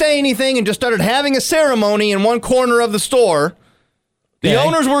 didn't say anything, and just started having a ceremony in one corner of the store. The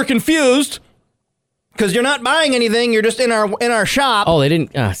owners were confused because you're not buying anything; you're just in our shop. Oh, they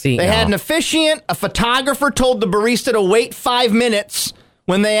didn't see. They had an officiant. A photographer told the barista to wait 5 minutes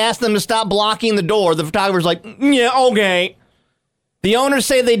when they asked them to stop blocking the door. The photographer's like, "Yeah, okay." The owners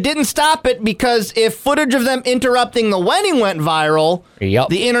say they didn't stop it because if footage of them interrupting the wedding went viral,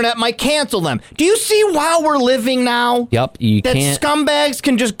 the internet might cancel them. Do you see how we're living now? Yep, you that can't. Scumbags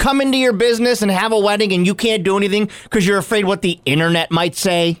can just come into your business and have a wedding and you can't do anything because you're afraid what the internet might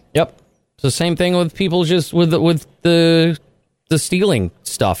say? Yep. It's the same thing with people just with the stealing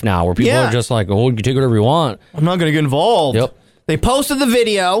stuff now, where people are just like, oh, you can take whatever you want. I'm not going to get involved. Yep. They posted the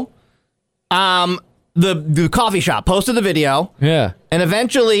video. The coffee shop posted the video. Yeah. And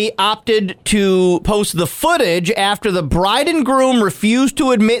eventually opted to post the footage after the bride and groom refused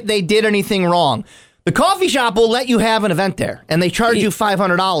to admit they did anything wrong. The coffee shop will let you have an event there, and they charge you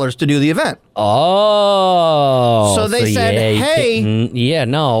 $500 to do the event. Oh. So they said, hey.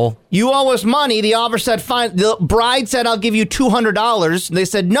 No. You owe us money. The offer said, fine. The bride said, I'll give you $200. And they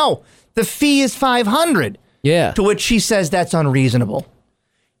said, no, the fee is $500. Yeah. To which she says that's unreasonable.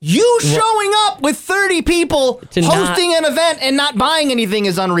 You showing up with 30 people hosting an event and not buying anything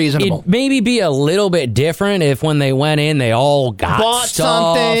is unreasonable. It'd maybe be a little bit different if when they went in, they all bought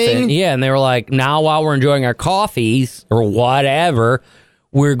stuff something. And they were like, now while we're enjoying our coffees or whatever,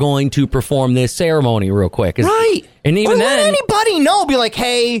 we're going to perform this ceremony real quick. Right. And even or then, let anybody know. Be like,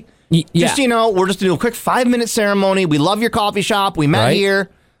 hey, just, we're just doing a quick 5-minute ceremony. We love your coffee shop. We met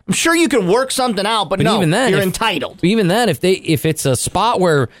here. I'm sure you could work something out, but no, even then, you're entitled. Even then, if it's a spot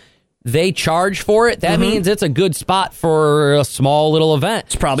where they charge for it, that means it's a good spot for a small little event.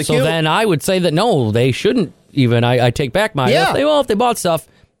 It's probably so cute. Then I would say that no, they shouldn't even. I take back my. If they bought stuff,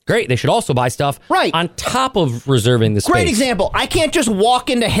 great. They should also buy stuff on top of reserving the space. Great example. I can't just walk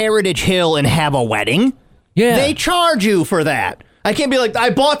into Heritage Hill and have a wedding. Yeah, they charge you for that. I can't be like,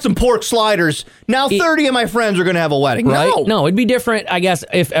 I bought some pork sliders. Now 30 of my friends are going to have a wedding. Right? No, it'd be different, I guess,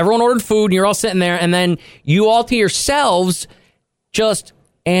 if everyone ordered food and you're all sitting there and then you all to yourselves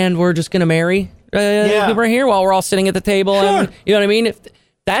and we're just going to marry right here while we're all sitting at the table. Sure. And, you know what I mean?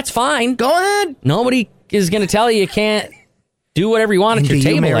 That's fine. Go ahead. Nobody is going to tell you can't do whatever you want at your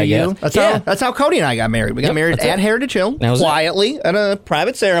table, I guess. That's how Cody and I got married. We got married at Heritage Hill, quietly, at a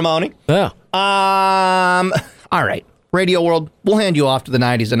private ceremony. Yeah. All right. Radio World, we'll hand you off to the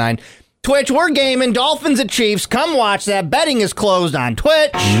 90s at 9. Twitch, we're gaming. Dolphins at Chiefs. Come watch that. Betting is closed on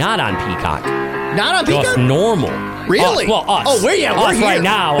Twitch. Not on Peacock. Not on Peacock? Just normal. Really? Us. Oh, we're here right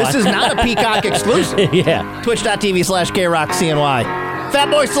now. This is not a Peacock exclusive. Yeah. Twitch.tv/KRockCNY.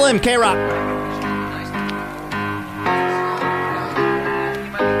 Fatboy Slim, K-Rock.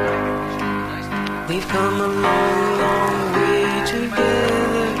 We've come a long, long way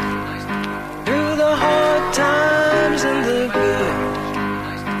together, through the hard times and the good.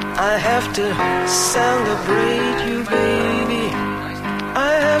 I have to celebrate you, baby.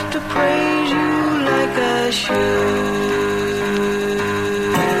 I have to praise you like I should.